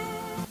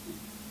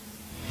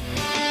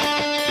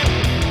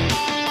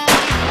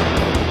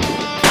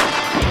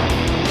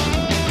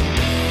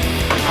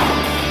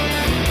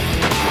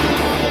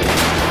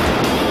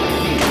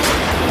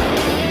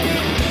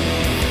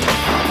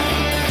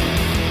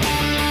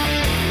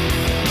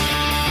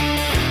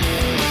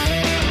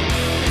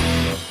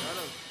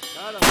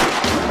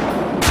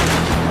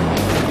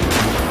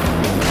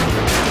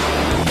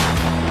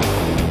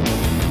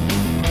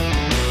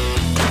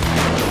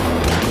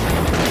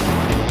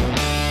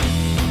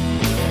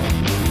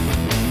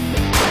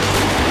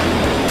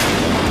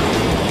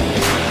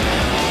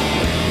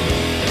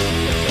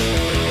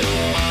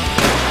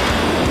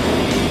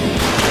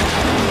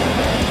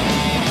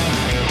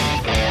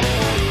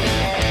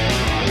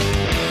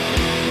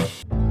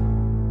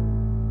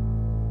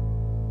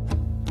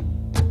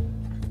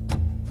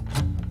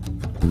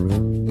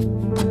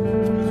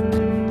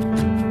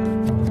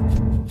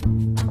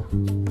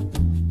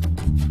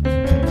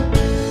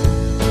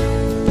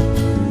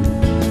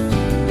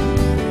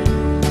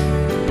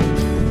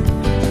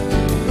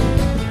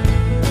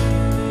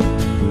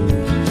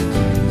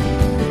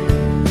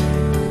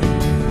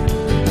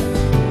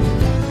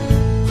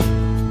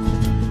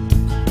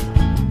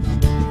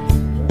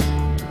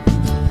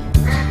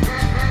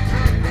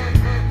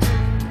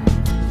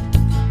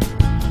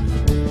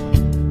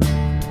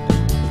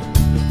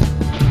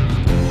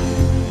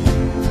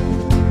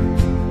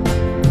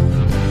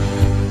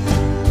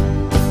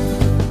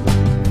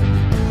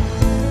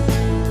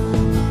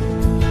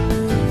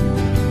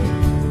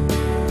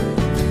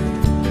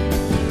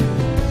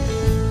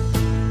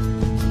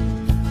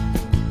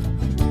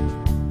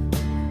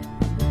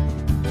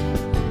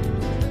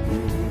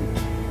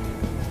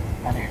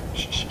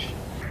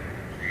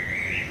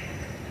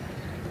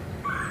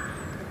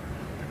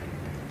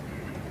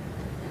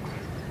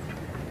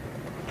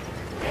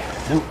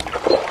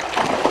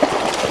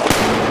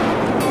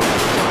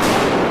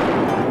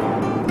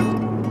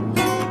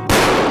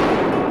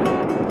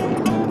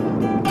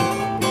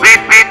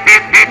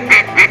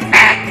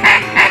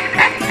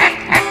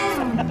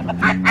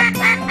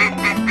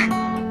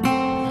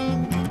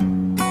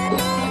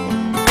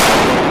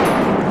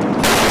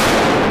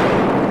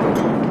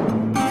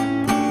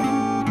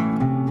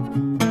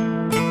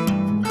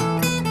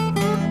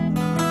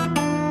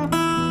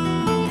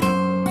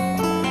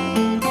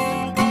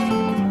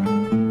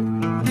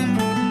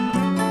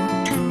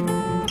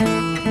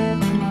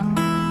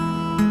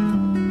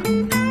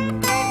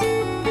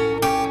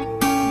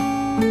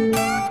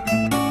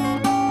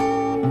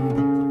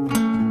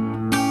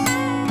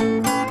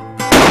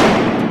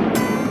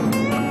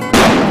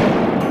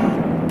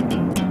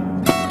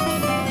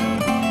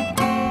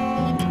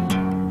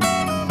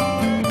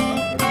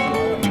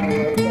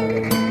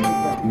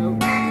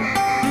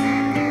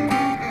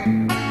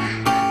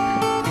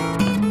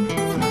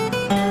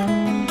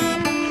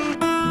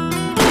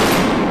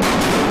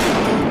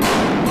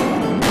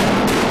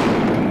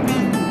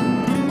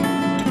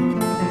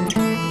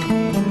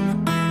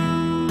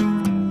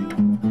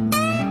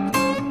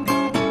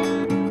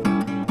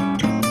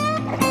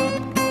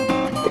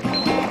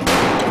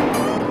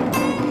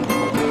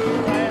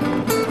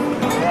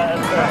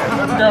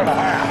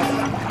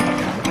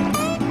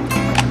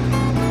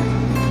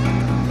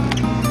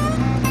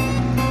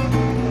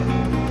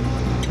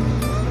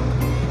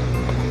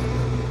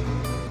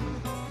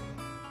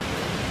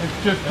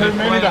 It's just too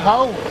many to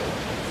hold.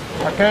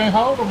 I can't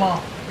hold them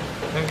all.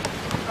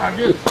 I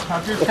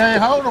just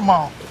can't hold them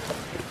all.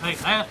 Hey,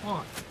 last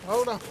one.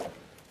 Hold on.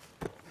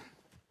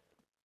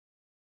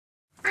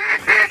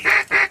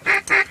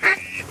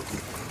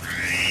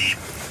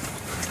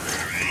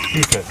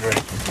 Keep it,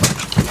 Rick.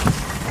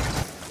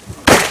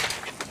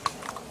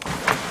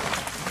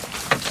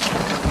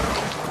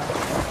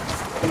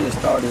 You just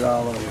started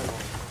all over.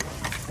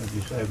 What did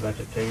you say about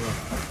the tail?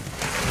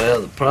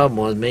 Well, the problem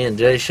was me and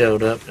Jay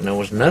showed up and there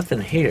was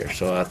nothing here,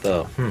 so I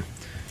thought,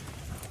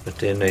 But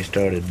then they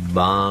started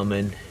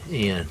bombing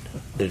in.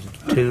 There's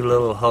 2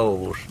 little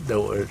holes. There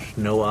was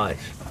no ice.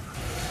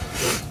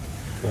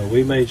 Well,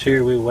 we made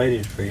sure we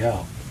waited for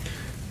y'all.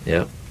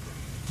 Yep.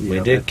 We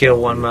did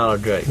kill 1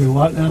 mallard drake. You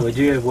what now? Would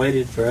you have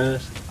waited for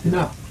us?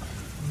 No.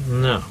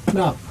 No.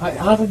 No. I'd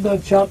have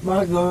done shot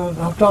my gun.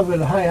 I'm talking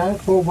about, hey, I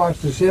had 4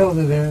 boxes of shells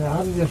in there.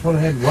 I'd just went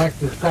ahead and whacked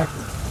the stacker.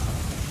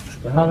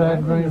 I'd have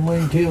had green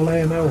wing teal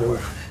laying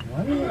everywhere.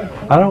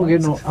 I don't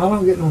get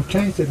no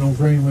chance at no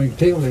green wing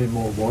teal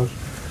anymore, boys.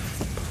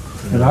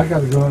 And I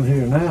got a gun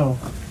here now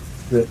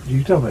that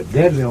you talking about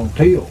deadly on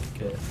teal.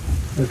 Okay.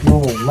 This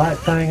little light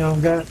thing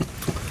I've got.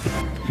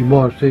 You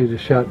boys see the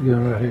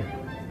shotgun right here.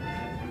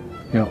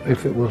 You know,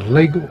 if it was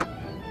legal,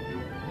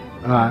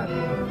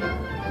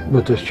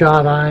 with the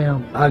shot I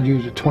am, I'd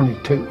use a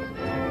 22.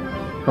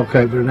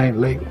 Okay, but it ain't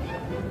legal.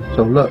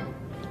 So look,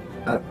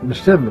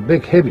 instead of a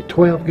big heavy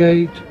 12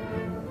 gauge,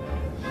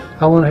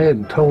 I went ahead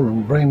and told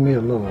them bring me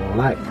a little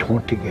light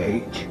 20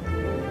 gauge.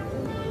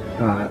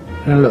 Alright,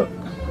 and look,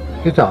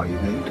 it's all you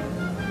need.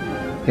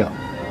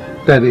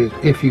 Yeah, that is,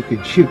 if you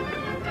could shoot.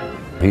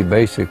 He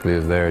basically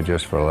is there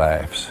just for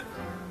laughs.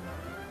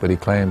 But he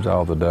claims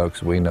all the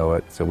ducks, we know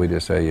it, so we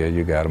just say, yeah,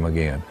 you got them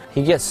again.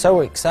 He gets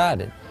so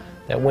excited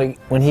that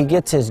when he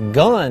gets his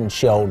gun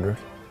shouldered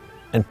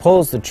and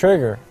pulls the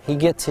trigger, he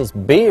gets his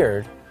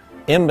beard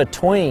in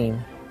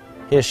between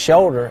his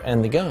shoulder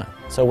and the gun.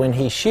 So when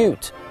he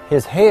shoots,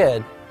 his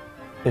head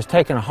is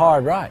taking a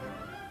hard right.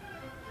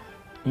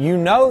 You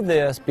know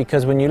this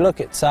because when you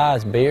look at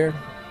Si's beard,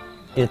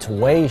 it's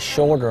way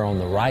shorter on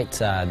the right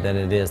side than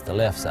it is the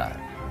left side.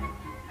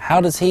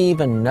 How does he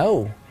even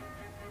know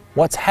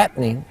what's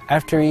happening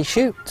after he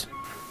shoots?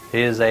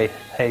 He is a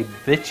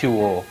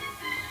habitual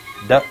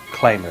duck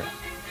claimer.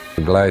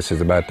 The glass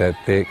is about that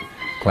thick,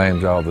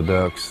 claims all the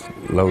ducks,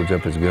 loads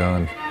up his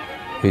gun.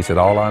 He said,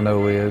 all I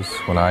know is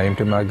when I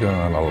empty my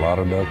gun, a lot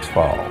of ducks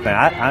fall.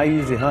 I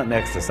usually hunt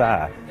next to Si,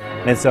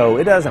 and so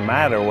it doesn't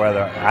matter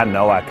whether I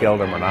know I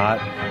killed him or not.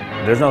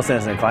 There's no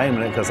sense in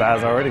claiming it because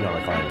Si's already going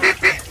to claim it.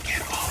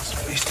 Get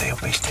lost. Be still,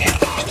 be still,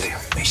 be still,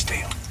 be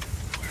still.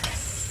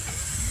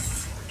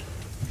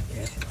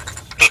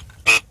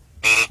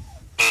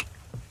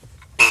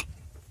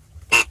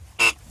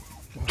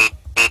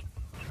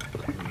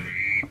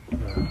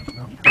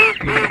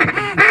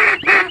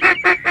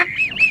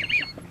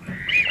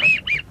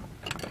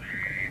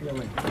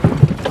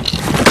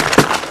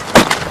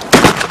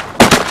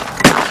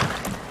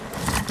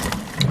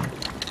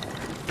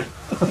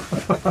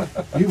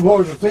 You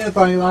boys will see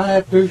anything, I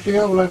had 2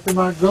 shells left in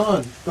my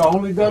gun. The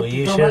only duck Well,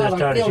 you that should come have out, I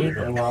started killed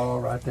shooting. it. Well,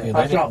 right there. Yeah,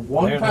 I shot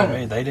one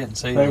time. They didn't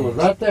see They these. was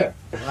right there.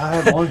 I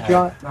had 1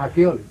 shot and I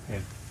killed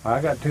him.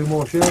 I got 2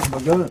 more shells in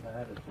my gun.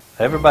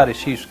 Everybody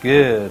shoots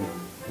good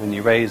when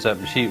you raise up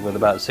and shoot with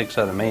about 6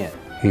 other men.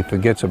 He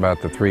forgets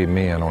about the 3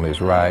 men on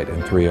his right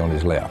and 3 on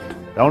his left.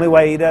 The only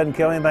way he doesn't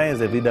kill anything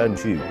is if he doesn't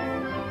shoot.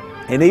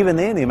 And even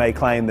then, he may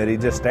claim that he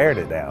just stared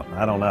it down.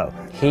 I don't know.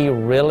 He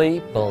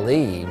really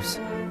believes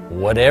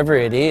whatever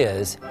it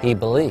is he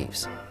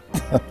believes.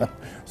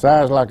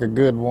 Si's like a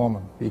good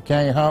woman. You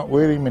can't hunt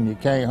with him and you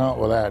can't hunt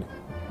without him.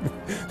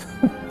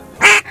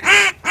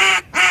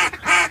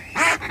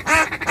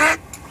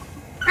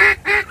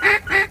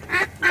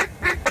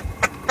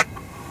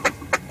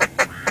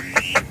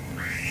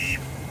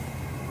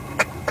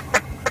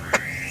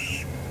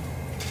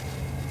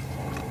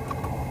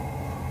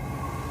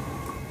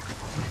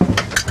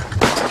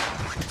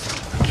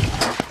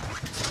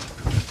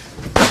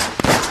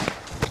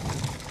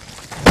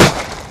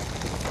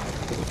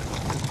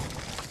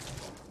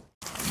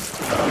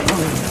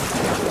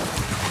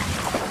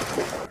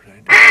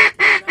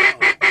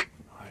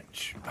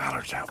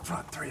 Mallards out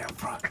front, 3 out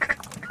front.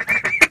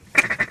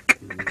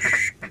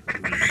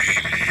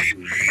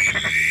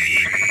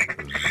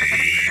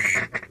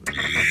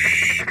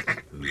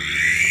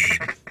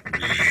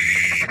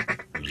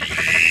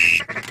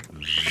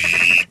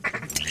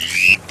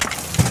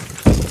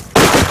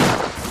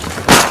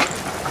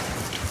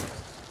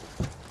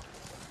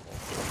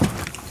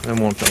 I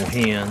want the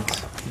hens.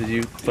 Did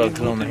you focus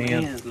on the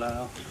hens?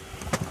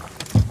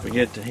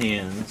 Forget the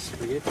hens.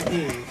 Forget the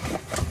hens.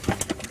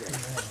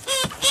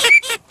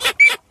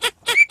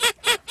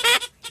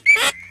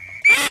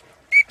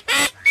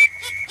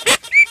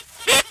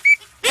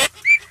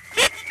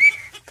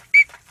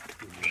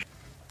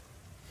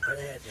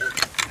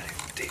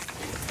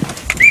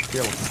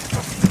 Kill him.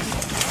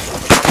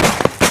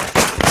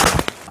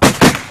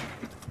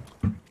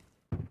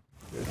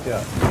 Good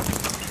job.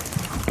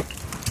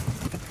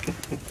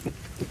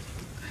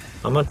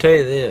 I'm going to tell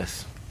you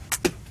this.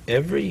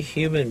 Every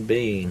human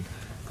being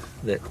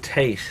that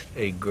tastes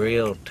a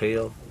grilled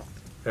teal,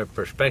 their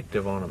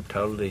perspective on them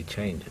totally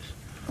changes.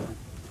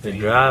 It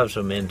drives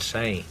them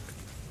insane.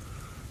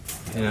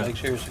 You know? Make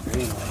sure it's a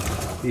green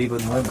one.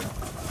 Even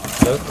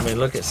women.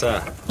 Look at Si.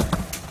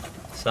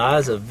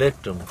 Si's a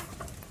victim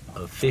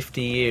of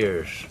 50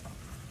 years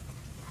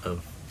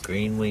of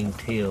green-winged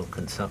teal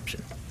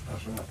consumption.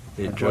 That's right.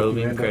 It drove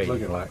him crazy.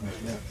 Looking like.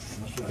 Yeah,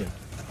 that's right.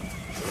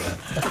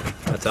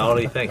 That's all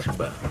he thinks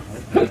about.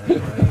 I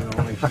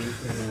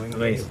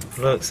mean,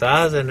 look,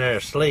 Si's in there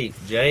asleep.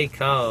 Jay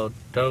called,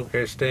 told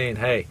Christine,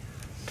 hey,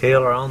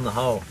 teal are on the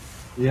hole.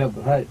 Yeah,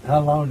 but hey, how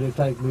long did it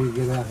take me to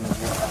get out here?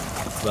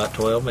 About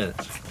 12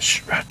 minutes.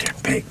 Shh, right there,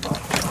 big boy.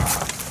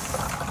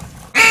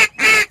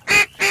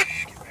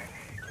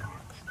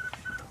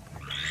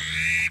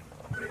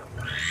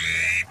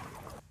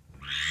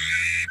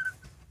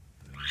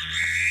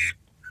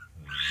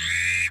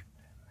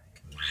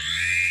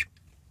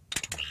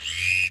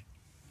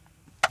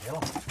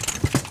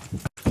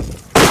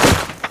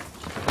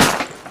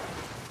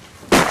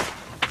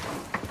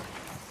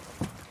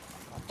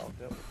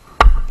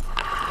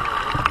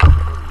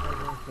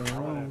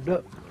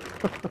 Duck.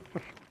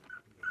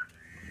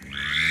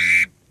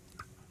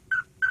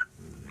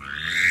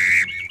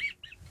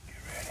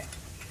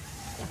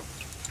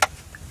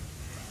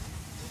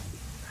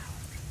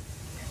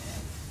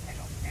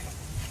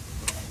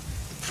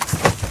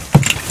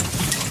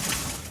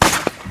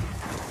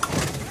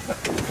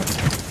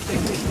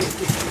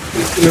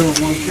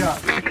 One shot.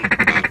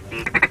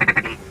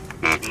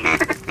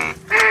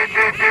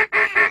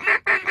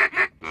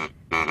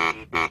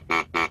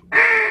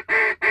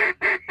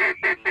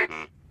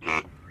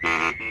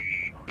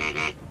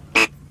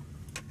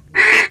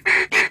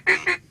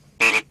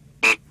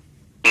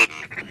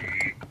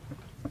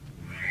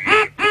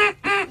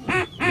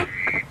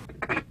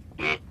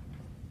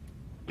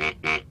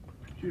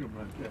 Shoot him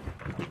right there.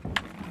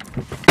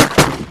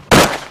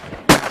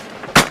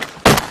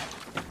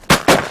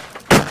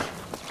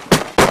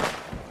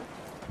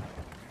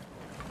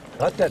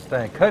 Cut that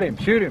thing. Cut him.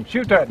 Shoot him.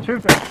 Shoot that.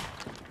 Shoot that.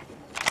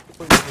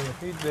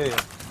 He's dead.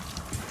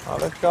 All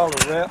right, let's call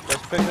the rep.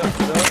 Let's pick up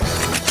the duck.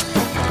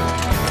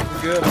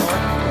 Good,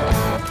 huh?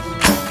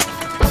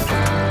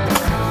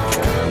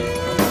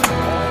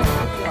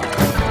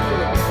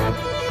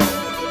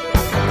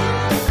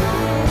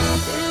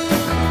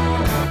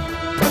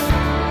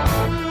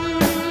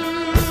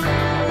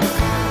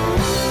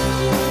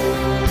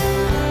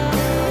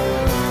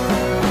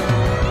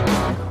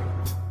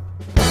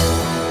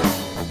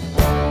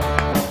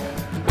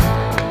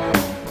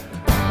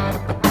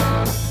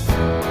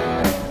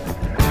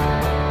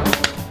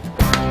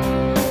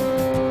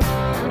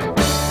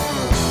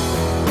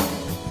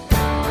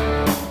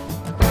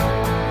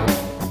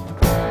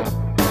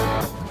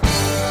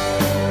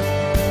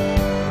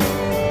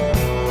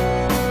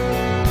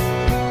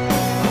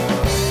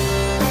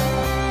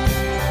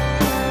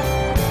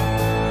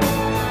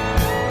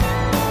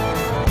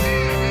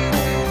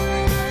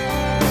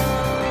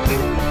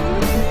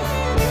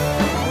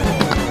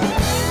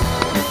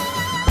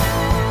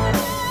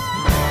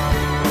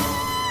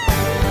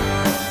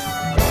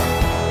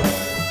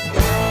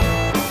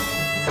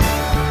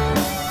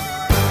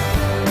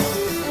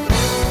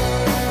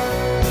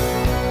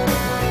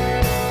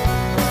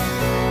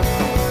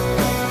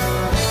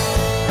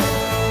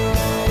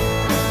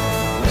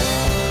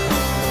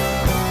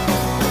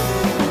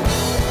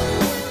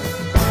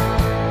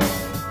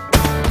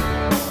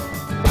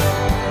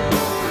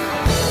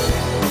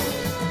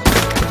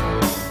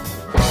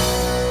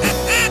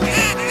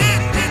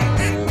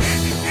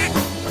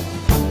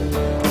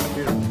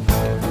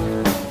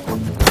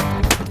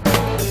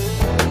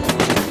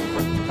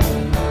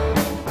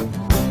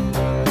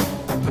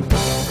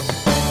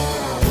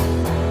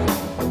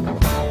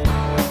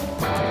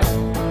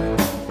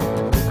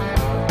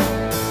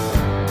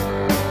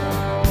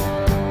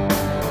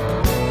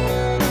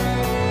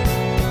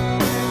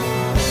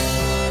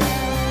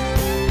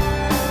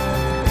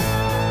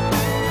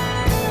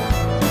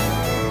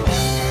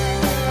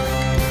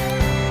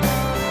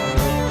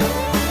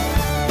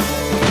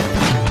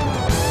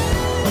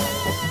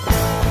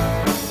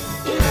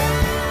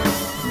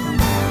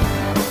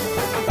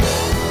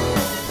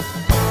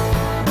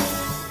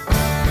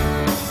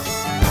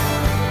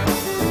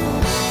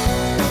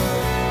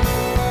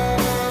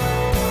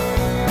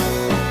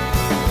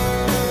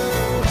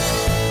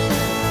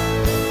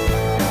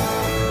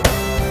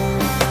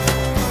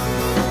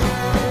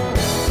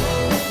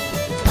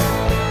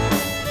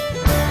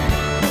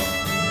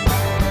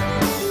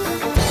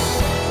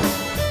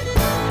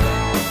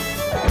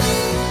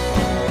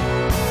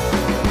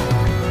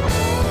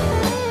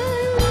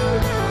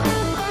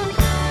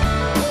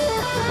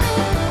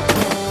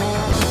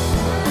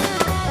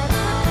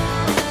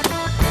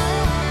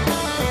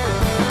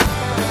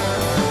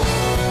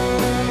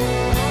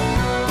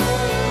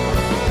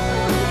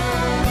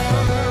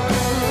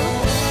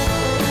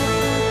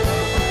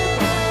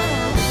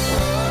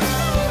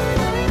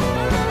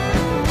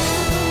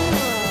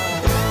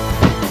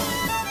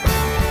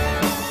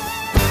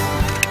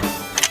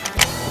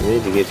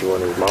 get you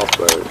one of these moss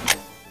birds.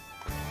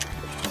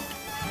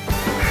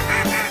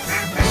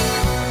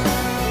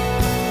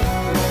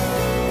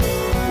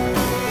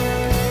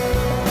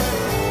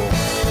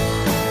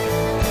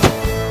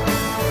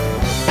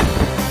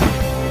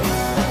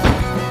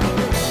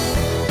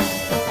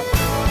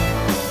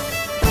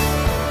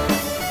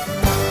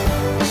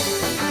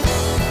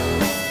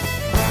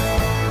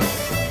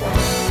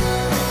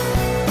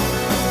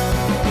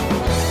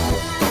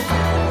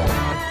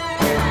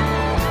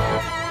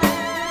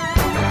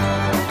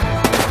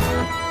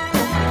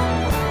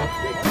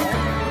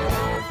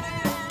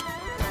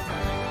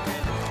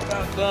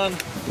 Done.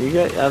 You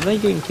got. I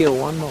think you can kill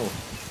one more.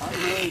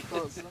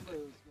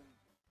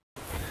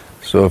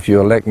 So if you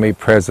elect me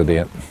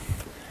president,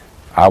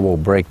 I will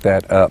break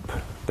that up.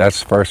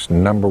 That's first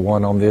number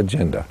one on the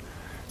agenda.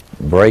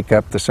 Break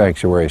up the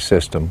sanctuary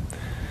system.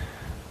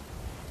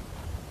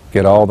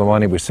 Get all the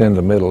money we send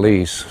to the Middle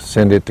East,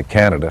 send it to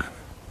Canada.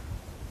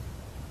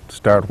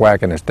 Start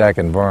whacking and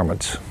stacking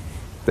varmints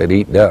that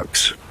eat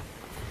ducks.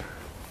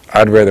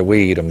 I'd rather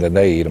we eat them than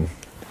they eat them.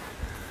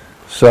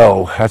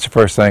 So that's the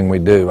first thing we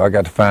do. I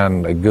got to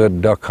find a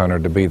good duck hunter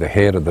to be the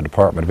head of the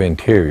Department of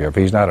Interior. If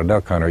he's not a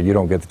duck hunter, you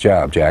don't get the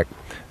job, Jack.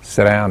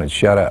 Sit down and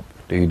shut up.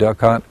 Do you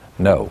duck hunt?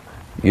 No.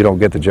 You don't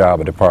get the job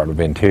at Department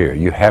of Interior.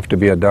 You have to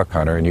be a duck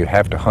hunter, and you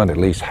have to hunt at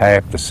least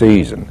half the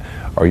season,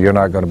 or you're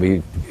not going to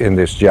be in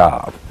this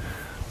job.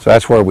 So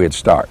that's where we'd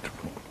start.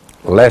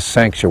 Less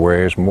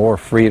sanctuaries, more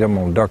freedom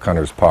on duck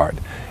hunters' part,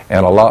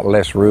 and a lot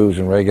less rules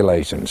and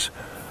regulations.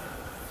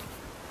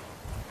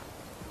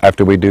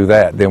 After we do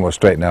that, then we'll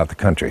straighten out the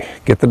country.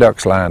 Get the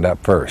ducks lined up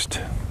first.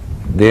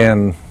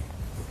 Then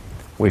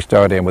we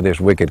start in with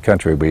this wicked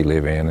country we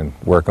live in and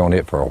work on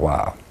it for a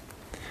while.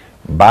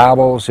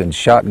 Bibles and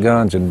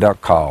shotguns and duck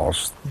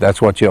calls,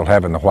 that's what you'll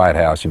have in the White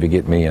House if you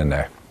get me in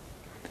there.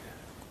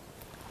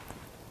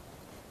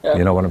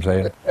 You know what I'm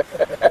saying?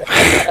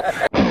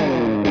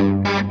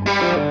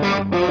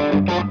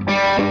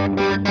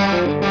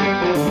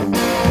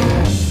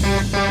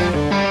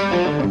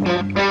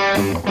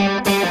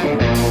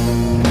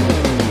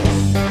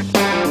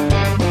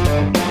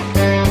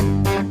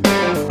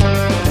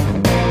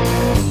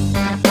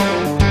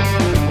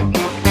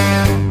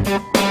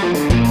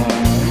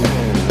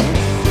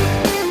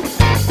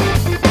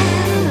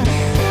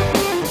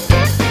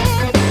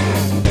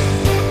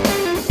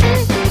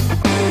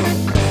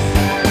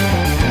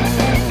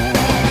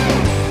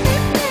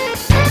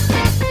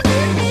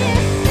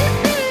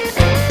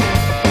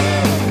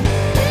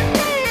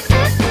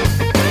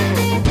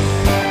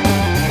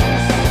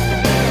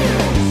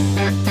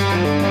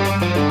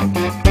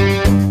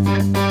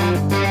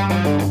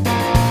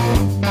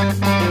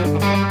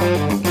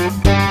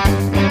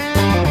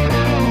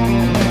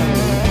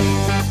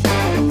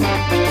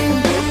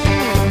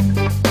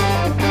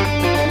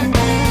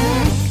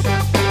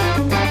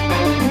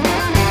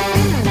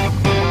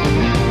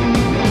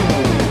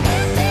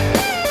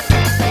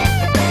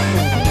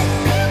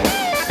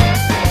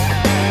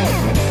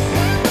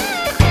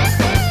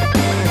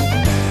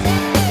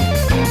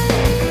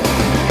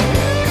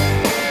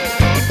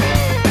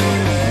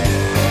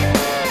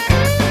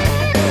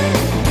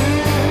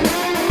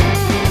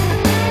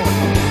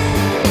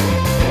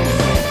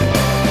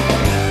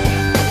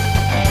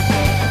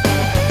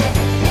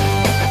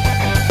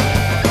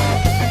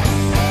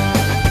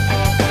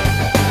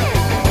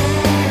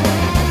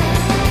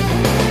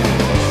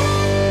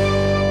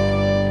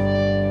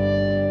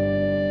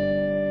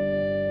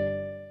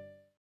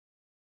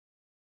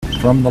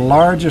 From the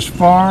largest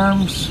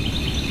farms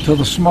to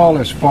the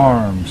smallest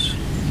farms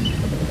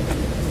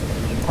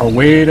are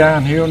way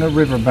down here on the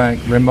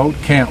riverbank, remote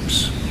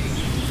camps.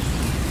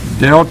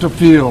 Delta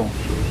Fuel,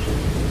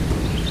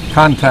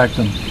 contact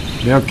them.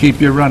 They'll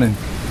keep you running.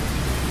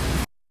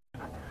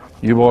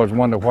 You boys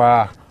wonder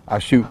why I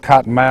shoot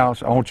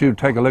cottonmouths. I want you to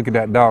take a look at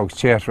that dog's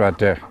chest right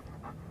there.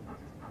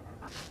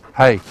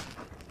 Hey,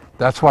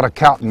 that's what a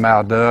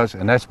cottonmouth does,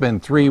 and that's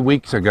been 3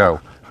 weeks ago.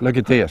 Look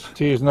at this.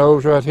 See his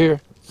nose right here?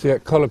 See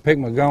that color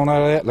pigment going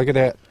out of that? Look at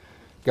that.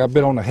 Got a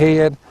bit on the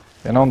head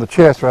and on the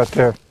chest right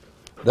there.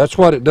 That's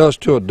what it does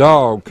to a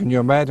dog. Can you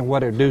imagine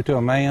what it'd do to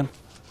a man?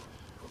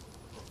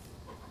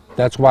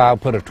 That's why I'll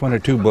put a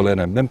 22 bullet in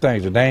them. Them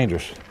things are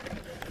dangerous.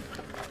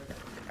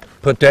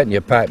 Put that in your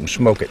pipe and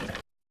smoke it.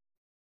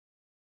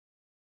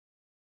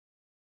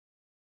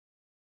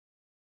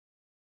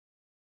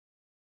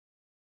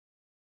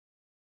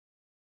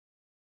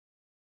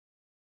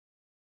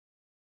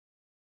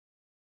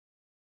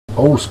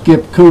 Old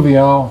Skip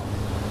Cuvion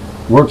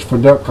works for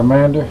Duck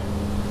Commander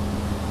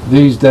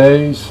these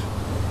days,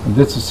 and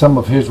this is some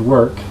of his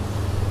work.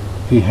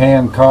 He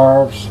hand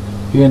carves.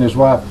 He and his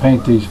wife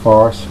paint these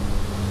for us,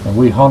 and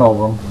we hunt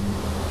over them.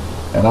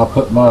 And I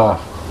put my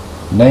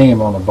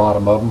name on the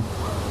bottom of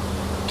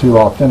them to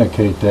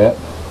authenticate that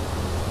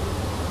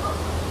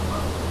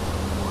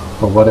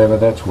for whatever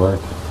that's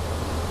worth.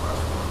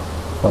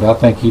 But I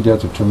think he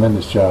does a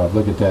tremendous job.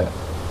 Look at that.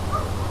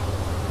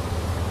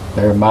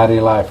 They're mighty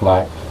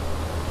lifelike.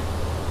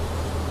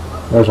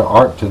 There's an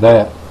art to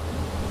that.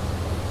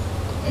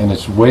 and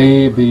it's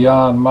way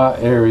beyond my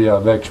area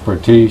of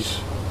expertise.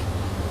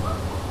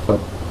 But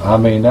I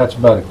mean, that's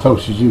about as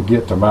close as you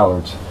get to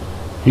mallards.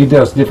 He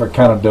does different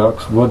kind of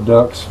ducks: wood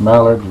ducks,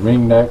 mallards,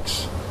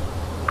 ringnecks,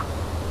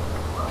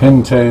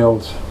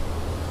 pintails.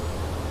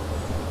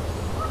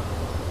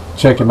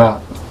 Check him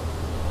out.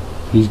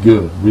 He's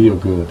good, real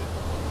good.